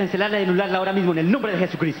comienza a cancelarla y anularla ahora mismo en el nombre de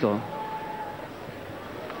Jesucristo.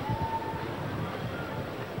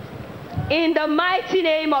 In the mighty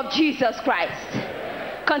name of Jesus Christ,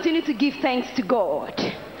 continue to give thanks to God.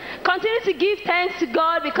 Continue to give thanks to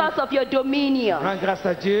God because of your dominion. Rends grâce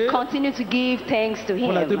à Dieu. Continue to give thanks to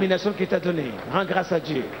Pour la Him. domination qu'il t'a donnée. Rends grâce à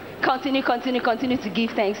Dieu. Continue to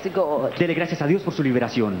give thanks to God. Dele gracias a Dios por su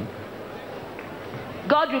liberación.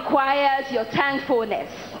 God requires your thankfulness.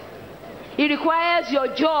 He requires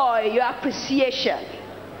your joy, your appreciation.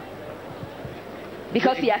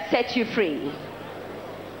 Because He has set you free.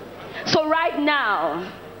 So right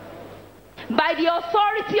now, by the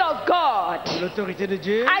authority of God, l'autorité de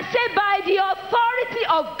Dieu, I say by the authority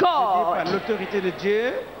of God, par l'autorité de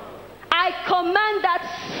Dieu, I command that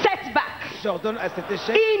setback j'ordonne à cet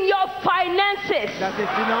échec in your finances dans tes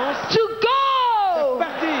finances to go, de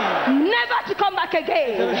partir, never to come back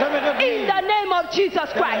again, de ne jamais revenir, in the name of Jesus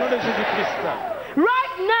dans le nom de Christ. Jésus-Christ.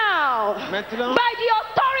 Right now, Maintenant, by the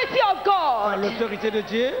authority of par God, l'autorité de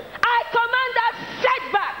Dieu, I command that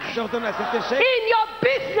setback j'ordonne à cet échec in your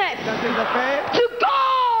business dans tes affaires to go,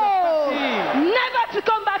 partir, never to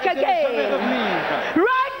come back de ne jamais again. revenir.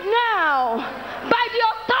 Right now, by the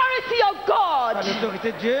authority of God, Par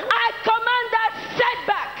l'autorité de Dieu, I command that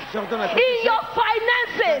setback j'ordonne à cet in échec your dans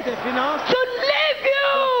finances tes finances to leave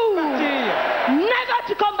you, partir, never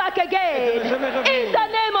to come back again. In the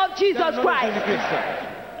name of Jesus Christ.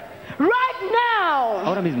 Right now,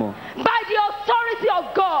 Ahora mismo, by the authority of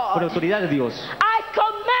por God, autoridad de Dios, I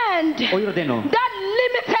command hoy ordeno that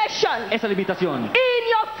limitation esa limitación in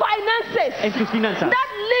your finances, en tus finanzas, that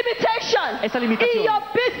limitation esa limitación in your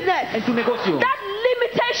business, en tu negocio, that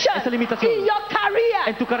limitation esa limitación in your career,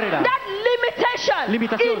 en tu carrera, that limitation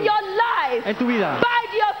limitación in your life, en tu vida, by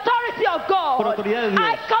the authority of God, por autoridad de Dios,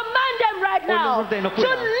 I command them right hoy now los ordeno to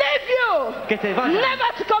fuera, leave you, que se vayan,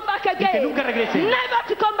 never to come back y que again, nunca regresen, never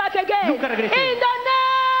to come back again, nunca regresen, in the name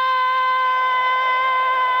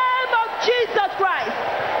of Jesus Christ.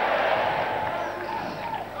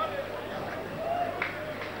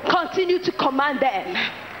 Continue to command them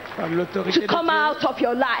to come out of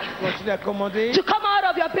your life, to come out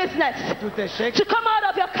of your business, to come out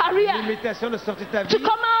of your career, to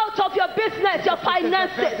come out of your business, your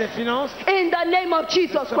finances, in the name of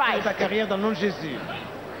Jesus Christ.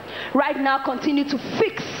 Right now, continue to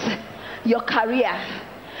fix your career,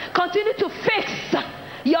 continue to fix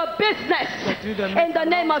your business in the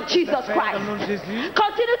name of Jesus Christ.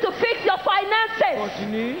 Continue to fix your finances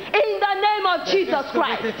in the name of Jesus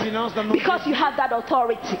Christ, because you have that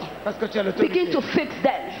authority. Begin to fix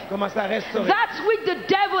them. That which the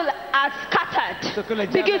devil has scattered,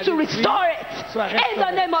 begin to restore it in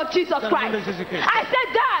the name of Jesus Christ. I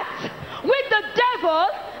said that which the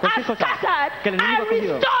devil has scattered, I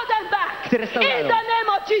restore them back in the name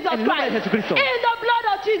of Jesus Christ, in the blood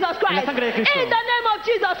of Jesus Christ, in the name of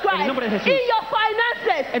Jesus Christ, in your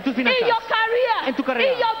finances, in your career, in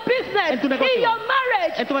your business, in your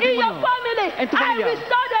marriage, in your family. I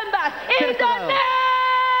restore them back in the name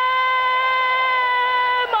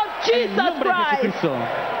of Jesus Christ.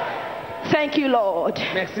 Thank you, Lord.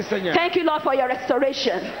 Merci, Seigneur. Thank you, Lord, for your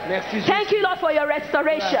restoration. Merci, thank you, Lord, for your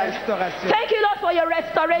restoration. Thank you, Lord, for your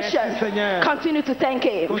restoration. Merci, Seigneur. Continue to thank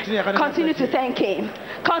Him. Continue to thank Him.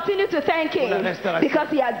 Continue to thank Him because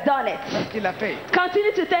He has done it.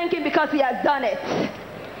 Continue to thank Him because He has done it.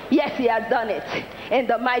 Yes, He has done it. In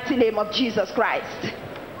the mighty name of Jesus Christ.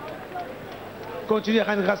 Continue à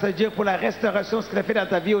rendre grâce à Dieu pour la restauration, ce qu'il a fait dans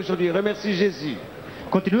ta vie aujourd'hui. Remercie Jésus.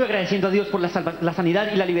 Continúe agradeciendo a Dios por la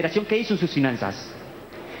sanidad y la liberación que hizo en sus finanzas.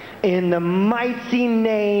 In the mighty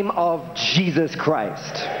name of Jesus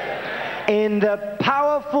Christ. In the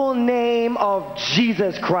powerful name of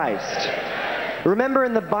Jesus Christ. Remember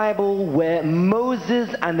in the Bible where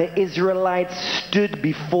Moses and the Israelites stood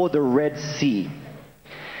before the Red Sea.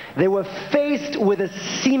 They were faced with a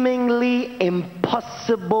seemingly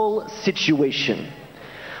impossible situation.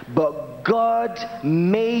 But God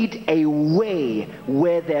made a way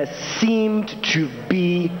where there seemed to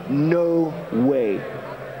be no way.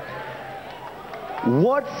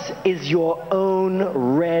 What is your own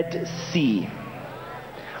Red Sea?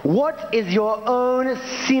 What is your own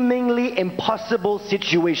seemingly impossible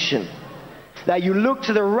situation? That you look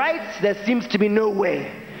to the right, there seems to be no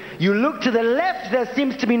way. You look to the left, there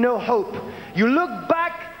seems to be no hope. You look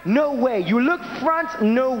back, no way. You look front,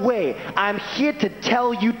 no way. I'm here to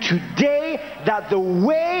tell you today that the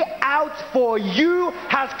way out for you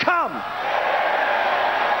has come.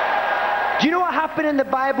 Do you know what happened in the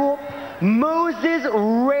Bible? Moses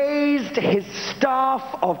raised his staff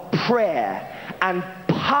of prayer and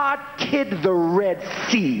parted the Red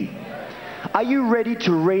Sea. Are you ready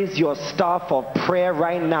to raise your staff of prayer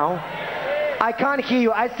right now? I can't hear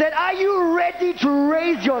you. I said, are you ready to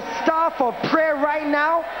raise your staff of prayer right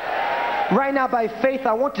now? Right now, by faith,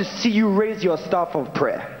 I want to see you raise your staff of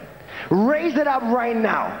prayer. Raise it up right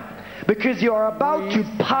now, because you're about to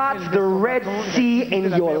part the Red Sea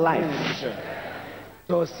in your life.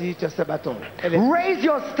 Raise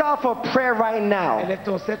your staff of prayer right now.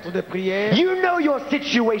 You know your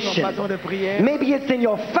situation. Maybe it's in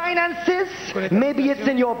your finances. Maybe it's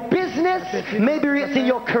in your business. Maybe it's in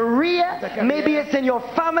your career. Maybe it's in your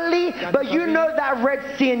family. But you know that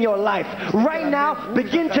Red Sea in your life. Right now,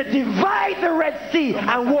 begin to divide the Red Sea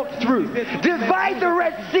and walk through. Divide the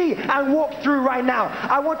Red Sea and walk through right now.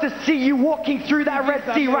 I want to see you walking through that Red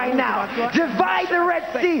Sea right now. Divide the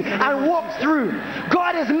Red Sea and walk through.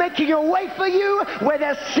 God is making a way for you where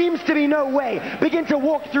there seems to be no way. Begin to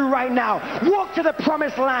walk through right now. Walk to the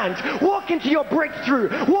promised land. Walk into your breakthrough.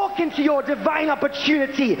 Walk into your divine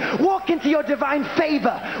opportunity. Walk into your divine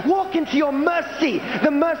favor. Walk into your mercy. The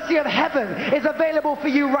mercy of heaven is available for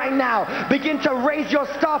you right now. Begin to raise your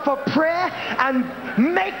staff of prayer and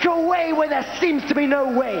make a way where there seems to be no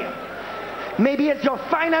way. Maybe it's your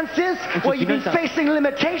finances, where you've been facing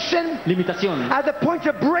limitation. Limitación. At the point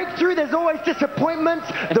of breakthrough, there's always disappointment.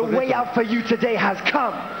 The way out for you today has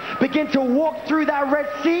come. Begin to walk through that Red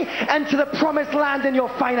Sea into the promised land in your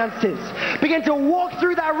finances. Begin to walk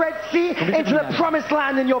through that Red Sea into the promised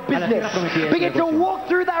land in your business. Begin to walk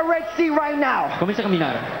through that Red Sea right now. Comienza a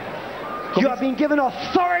caminar. You have been given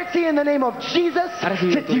authority in the name of Jesus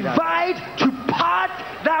to divide, to part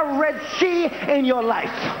that Red Sea in your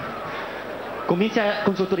life. Comienza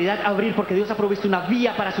con su autoridad a abrir porque Dios ha provisto una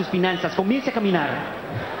vía para sus finanzas. Comienza a caminar.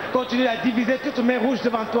 Continue à diviser toute main rouge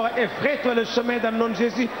devant toi et fraie-toi le chemin dans le nom de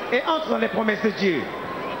Jésus et entre dans les promesses de Dieu.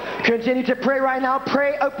 Continue to pray right now.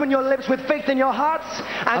 Pray, open your lips with faith in your hearts,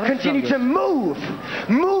 and continue to move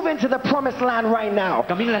into the promised land right now.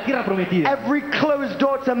 Camina la tierra prometida. Every closed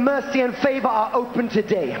door to mercy and favor are open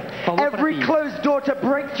today. Every closed door to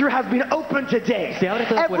breakthrough has been opened today.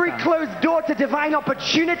 Every closed door to divine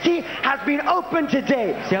opportunity has been opened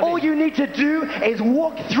today. All you need to do is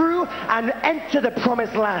walk through and enter the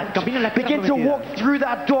promised land. Begin to walk through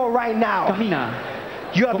that door right now. Camina.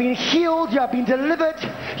 You have been healed, you have been delivered,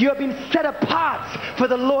 you have been set apart for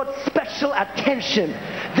the Lord's special attention.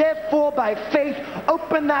 Therefore, by faith,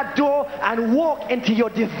 open that door and walk into your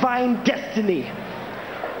divine destiny.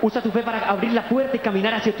 Usa tu fe para abrir la puerta y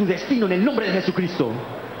caminar hacia tu destino en el nombre de Jesucristo.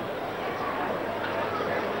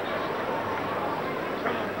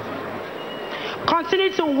 Continue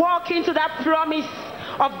to walk into that promise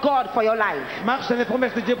of God for your life. Marche dans les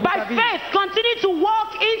promesses de Dieu pour ta vie. By faith, continue to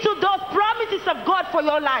walk into those promises of God for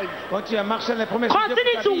your life. Continue à marcher dans les promesses de Dieu pour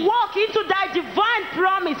ta vie. Continue to walk into that divine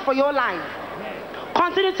promise for your life.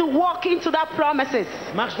 Continue to walk into that promises.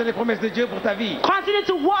 Marche dans les promesses de Dieu pour ta vie. Continue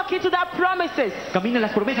to walk into that promises. Camina en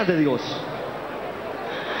las promesas de Dios.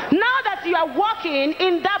 Now that you are walking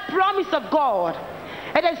in that promise of God,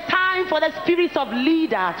 it is time for the spirit of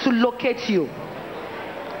leader to locate you.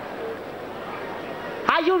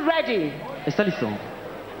 Are you ready? ¿Está listo?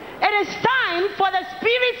 It is time for the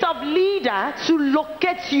spirit of leader to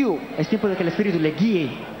locate you. Es tiempo de que el Espíritu le guíe.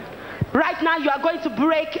 Right now you are going to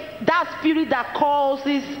break that spirit that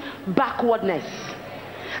causes backwardness.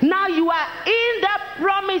 Now you are in the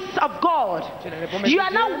promise of God. You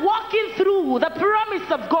are now walking through the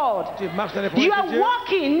promise of God. You are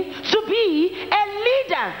walking to be a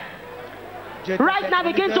leader. Right now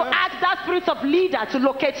begin to ask that spirit of leader to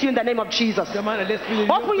locate you in the name of Jesus.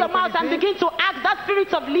 Open your mouth and begin to ask that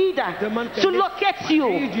spirit of leader to locate you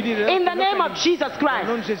in the name of Jesus Christ.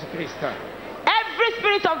 Every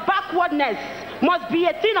spirit of backwardness must be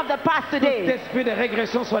a thing of the past today.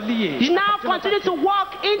 You now continue to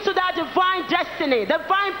walk into that divine destiny,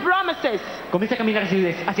 divine promises. Comienza a caminar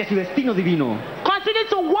hacia su destino divino. Continue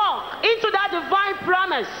to walk into that divine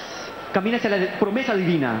promise. Camina hacia la promesa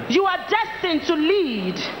divina. You are destined to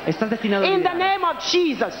lead. Estás destinado a in liderar. the name of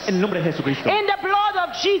Jesus. En el nombre de Jesucristo. In the blood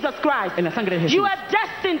of Jesus Christ. En la sangre de Jesús. You are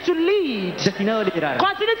destined to lead. Destinado a liderar.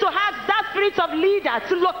 Continue to have that spirit of leader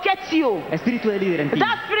to locate you. Espíritu de líder en ti.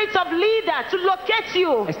 That spirit of leader to locate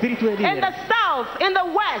you. Espíritu de líder. In the south, in the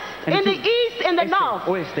west, in the east, in the north.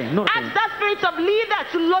 Oeste, norte. Ask that spirit of leader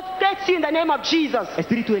to locate you in the name of Jesus.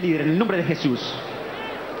 Espíritu de líder en el nombre de Jesús.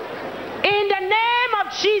 In the name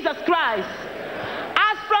of Jesus Christ.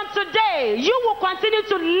 As from today, you will continue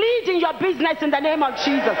to lead in your business in the name of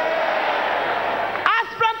Jesus. As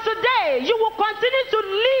from today, you will continue to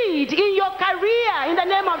lead in your career in the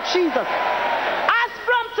name of Jesus. As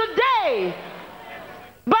from today,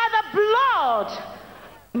 by the blood,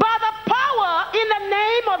 by the power in the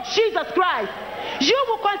name of Jesus Christ, you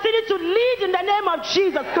will continue to lead in the name of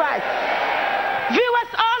Jesus Christ.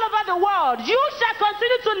 Viewers all over the world, you shall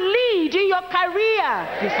continue to lead in your career.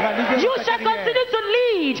 You shall continue to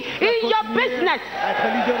lead in your business.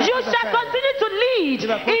 You shall continue to lead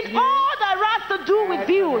in all that has to do with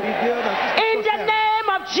you. In the name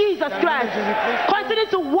of Jesus Christ, continue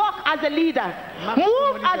to walk as a leader.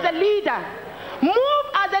 Move as a leader. Move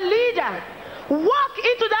as a leader. Walk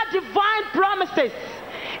into that divine promises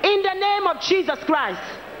in the name of Jesus Christ.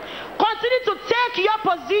 Continue to take your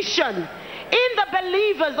position in the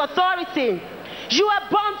believer's authority. You are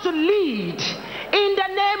born to lead in the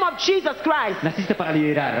name of Jesus Christ. Naciste para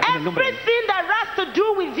liderar. Everything that has to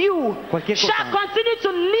do with you shall continue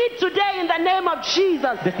to lead today in the name of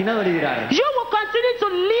Jesus. Destinado a liderar. You will continue to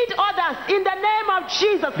lead others in the name of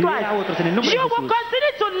Jesus Christ. You will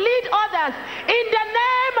continue to lead others in the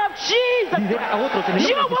name of Jesus Christ.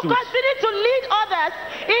 You will continue to lead others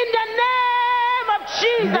in the name of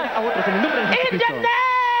Jesus. In the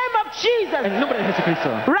name of Jesus.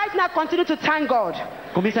 Right now, continue to thank God.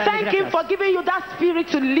 Thank Him for giving you that spirit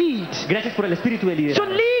to lead. Gracias por el espíritu de liderazgo. To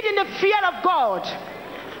lead in the fear of God.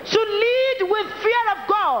 To lead with fear of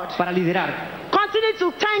God. para liderar. Continue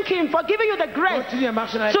to thank Him for giving you the grace Continue à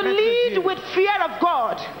marcher dans la to crainte de lead Dieu. with fear of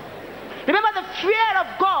God. Remember, the fear of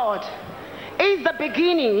God is the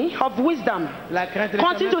beginning of wisdom. La crainte de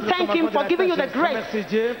Continue to l'Éternel, thank c'est le Him commencement for de la giving you the sagesse. grace Remercie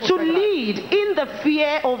Dieu pour to sa grâce. lead in the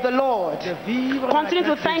fear of the Lord. De vivre dans la Continue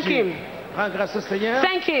to crainte de thank Dieu. Him. Rends grâce au Seigneur.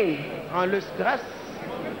 Thank Him. Rends-le grâce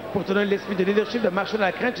pour te donner l'esprit de leadership, de marcher dans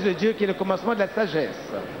la crainte de Dieu qui est le commencement de la sagesse.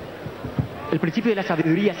 El principio de la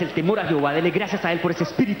sabiduría es el temor a Jehová. Dele gracias a Él por ese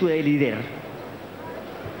espíritu de líder.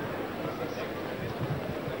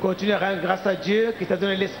 Continue à rendre grâce à Dieu qui t'a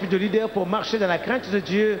donné l'esprit de leader pour marcher dans la crainte de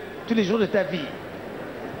Dieu tous les jours de ta vie.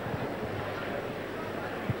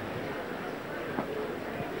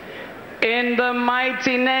 In the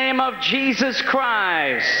mighty name of Jesus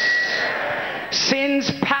Christ,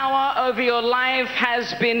 sin's power over your life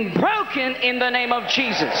has been broken in the name of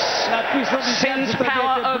Jesus. Sin's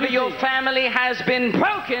power over your family has been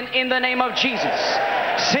broken in the name of Jesus.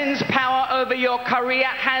 Sin's power over your career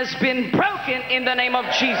has been broken in the name of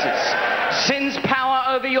Jesus. Sin's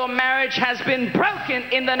power over your marriage has been broken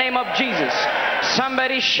in the name of Jesus.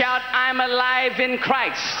 Somebody shout, I'm alive in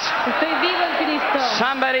Christ. Estoy vivo en Cristo.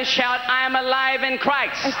 Somebody shout, I'm alive in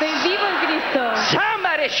Christ. Estoy vivo en Cristo.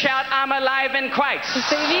 Somebody shout, I'm alive in Christ.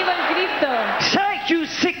 Estoy vivo en Cristo. Thank you,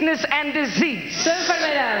 sickness and disease. Su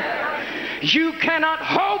enfermedad. You cannot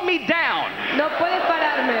hold me down. No puedes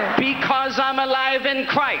pararme. Because I'm alive in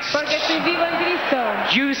Christ. Porque estoy vivo en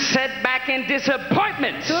Cristo. You setback and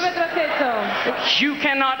disappointment. Tu retroceso. You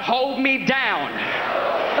cannot hold me down.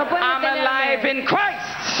 No puedes I'm alive in Christ.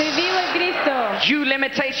 Estoy vivo en Cristo. You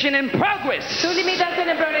limitation in progress. Tu limitación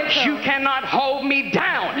en progreso. You cannot hold me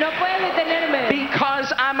down. No puedes detenerme.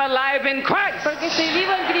 Because I'm alive in Christ. Porque estoy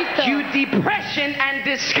vivo en Cristo. You depression and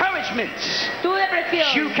discouragement. Tu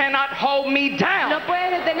depresión. You cannot hold me down. No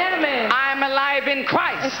puedes detenerme. I'm alive in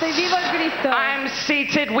Christ. Estoy vivo en Cristo. I'm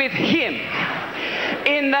seated with Him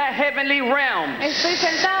in the heavenly realms. Estoy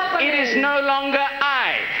sentado con It Él. is no longer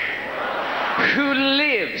I who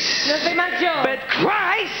lives, No soy más yo, but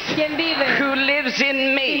Christ quien vive. who lives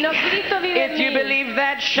in me. Sino Cristo vive en If you mí. believe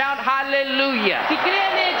that, shout hallelujah. Si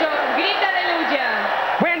creen en ello, grita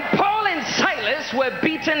aleluya. When Paul and Silas were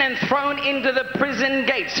beaten and thrown into the prison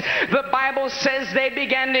gates, the Bible says they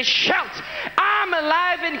began to shout, I'm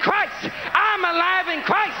alive in Christ! I'm alive in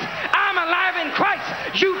Christ! I'm alive in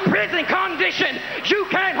Christ! You prison condition, you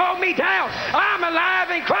can't hold me down! I'm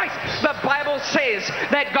alive in Christ! The Bible says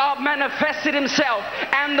that God manifested Himself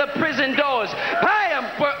and the prison doors, bam,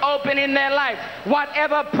 were open in their life.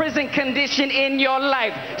 Whatever prison condition in your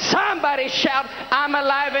life, somebody shout, I'm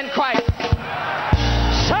alive in Christ!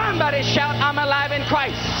 Somebody shout, I'm alive in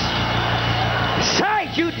Christ. Say,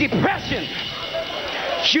 you depression,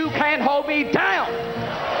 you can't hold me down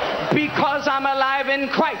because I'm alive in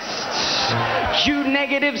Christ. You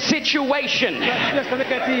negative situation,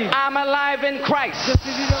 I'm alive in Christ.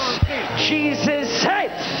 Jesus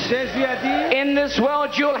said, in this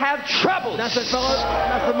world you'll have troubles,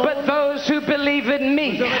 but those who believe in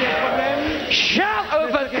me shall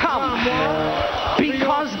overcome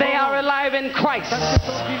because they are alive in Christ.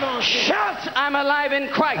 Shout, I'm alive in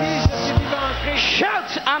Christ.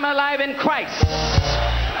 Shout, I'm alive in Christ.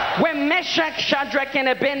 When Meshach, Shadrach, and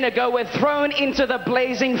Abednego were thrown into the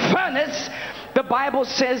blazing furnace, the Bible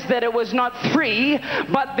says that it was not 3,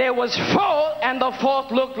 but there was 4, and the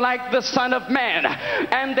 4th looked like the Son of Man.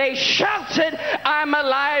 And they shouted, I'm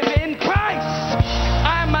alive in Christ.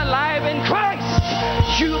 I'm alive in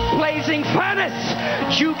Christ. You blazing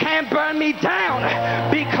furnace, you can't burn me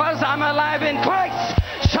down because I'm alive in Christ.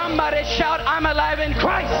 Somebody shout, I'm alive in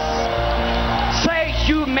Christ. Say,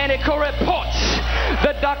 you medical reports,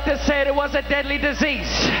 the doctor said it was a deadly disease,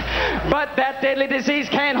 but that deadly disease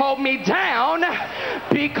can't hold me down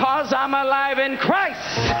because I'm alive in Christ.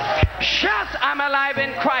 Shout, I'm alive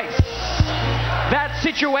in Christ. That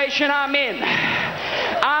situation I'm in,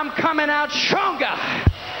 I'm coming out stronger.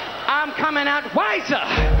 I'm coming out wiser.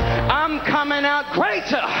 I'm coming out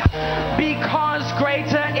greater because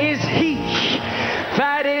greater is He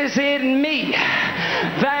that is in me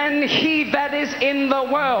than he that is in the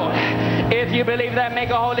world. If you believe that, make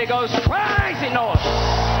a Holy Ghost crazy noise.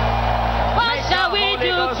 What shall we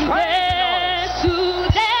do today?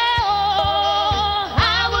 Today, oh,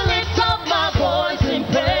 I will lift up my voice in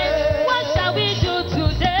praise. What shall we do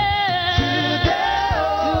today?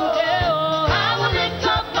 Today, oh, I will lift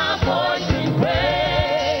up my voice in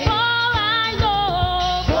praise. For I know,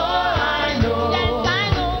 yes I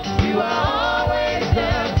know, you are always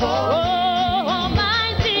there for me. Oh,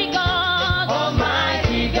 Almighty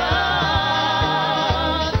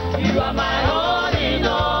God, you are my all in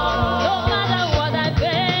all. No matter what I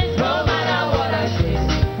face.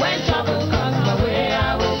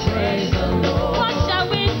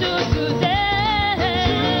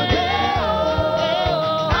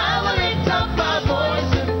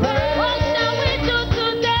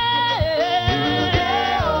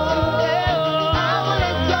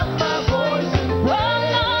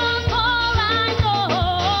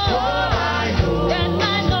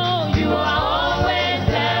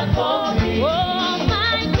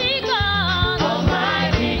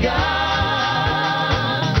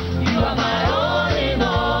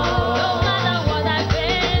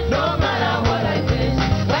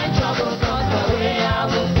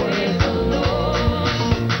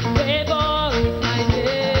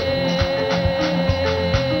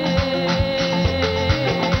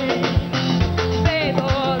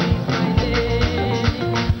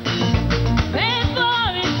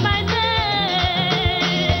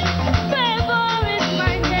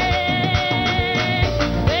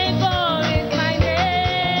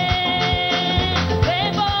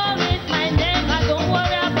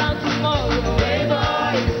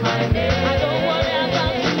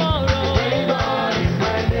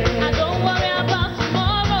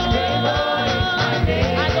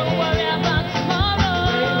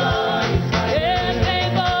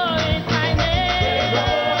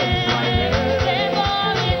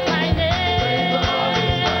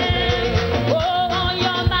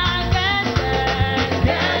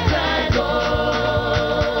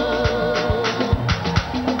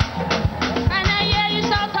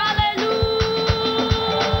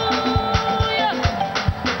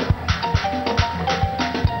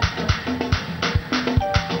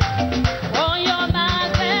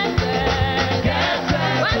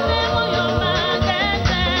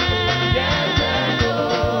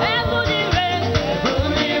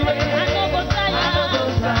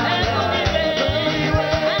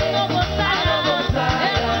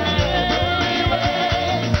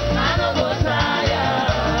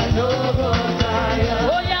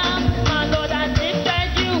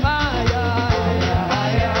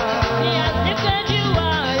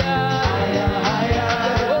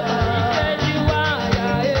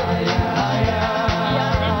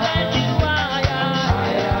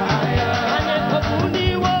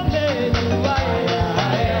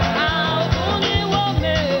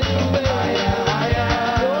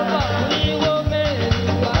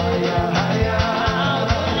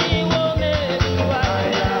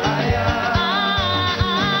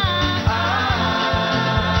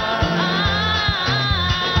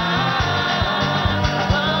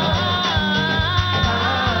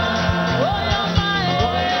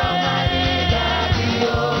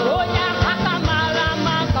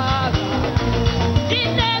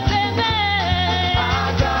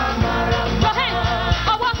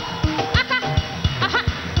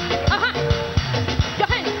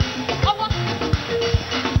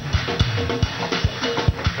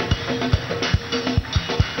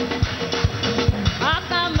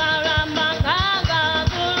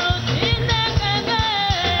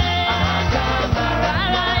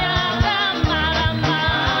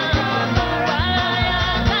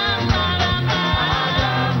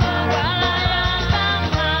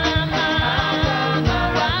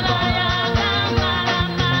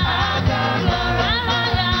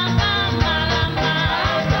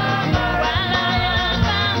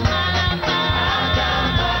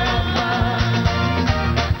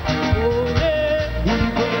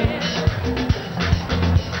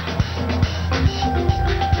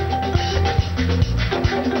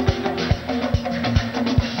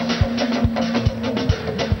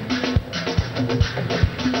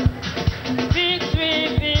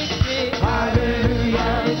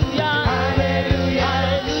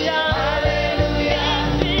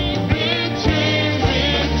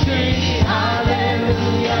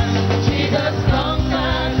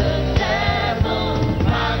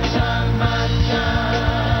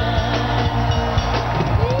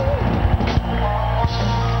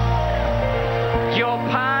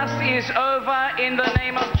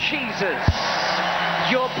 Jesus.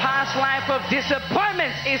 Your past life of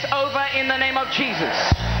disappointment is over in the name of Jesus.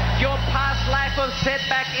 Your past life of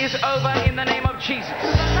setback is over in the name of Jesus.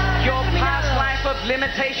 Your past life of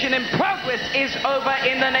limitation and progress is over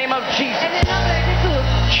in the name of Jesus.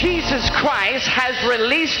 Jesus Christ has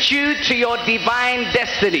released you to your divine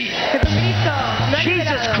destiny.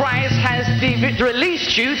 Jesus Christ has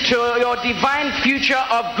released you to your divine future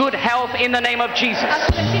of good health in the name of Jesus.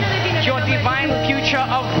 Your divine future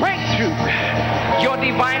of breakthrough. Your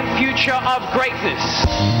divine future of greatness.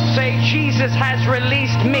 Say, Jesus has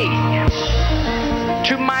released me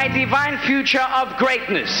to my divine future of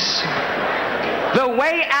greatness. The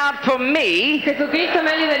way out for me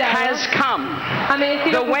has come.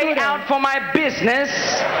 The way out for my business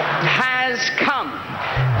has come.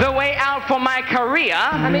 The way out for my career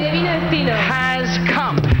has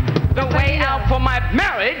come. The way out for my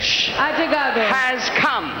marriage has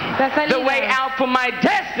come. The way out for my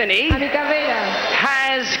destiny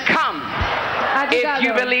has come. If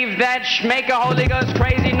you believe that, make a Holy Ghost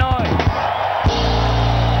crazy noise.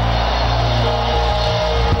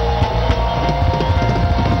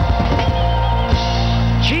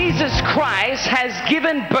 Jesus Christ has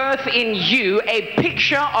given birth in you a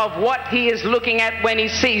picture of what he is looking at when he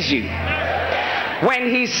sees you. When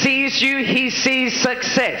he sees you, he sees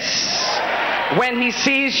success. When he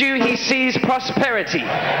sees you, he sees prosperity.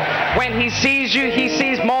 When he sees you, he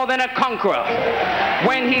sees more than a conqueror.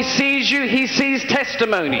 When he sees you, he sees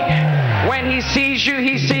testimony. When he sees you,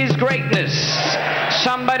 he sees greatness.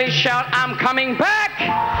 Somebody shout, I'm coming back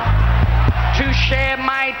to share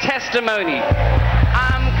my testimony.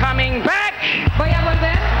 I'm coming back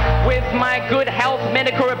with my good health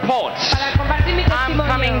medical reports. I'm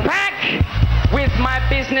coming back with my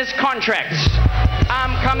business contracts.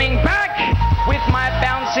 I'm coming back with my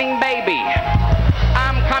bouncing baby.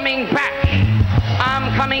 I'm coming back.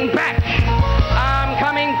 I'm coming back. I'm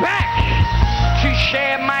coming back to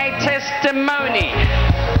share my testimony.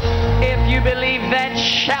 If you believe that,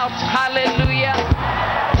 shout hallelujah.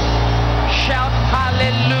 Shout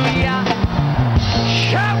hallelujah.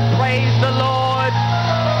 Shout praise the Lord.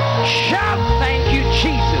 Shout thank you,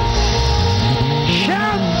 Jesus.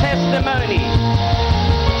 Shout testimony.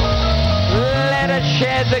 Let us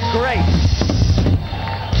share the grace.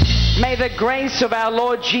 May the grace of our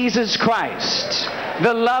Lord Jesus Christ,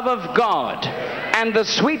 the love of God, and the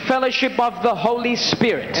sweet fellowship of the Holy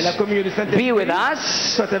Spirit be with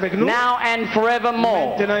us now and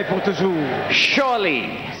forevermore.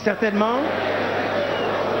 Surely. Certainement.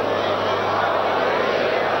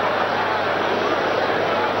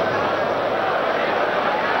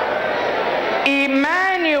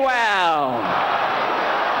 Emmanuel.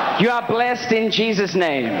 You are blessed in Jesus'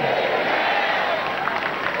 name.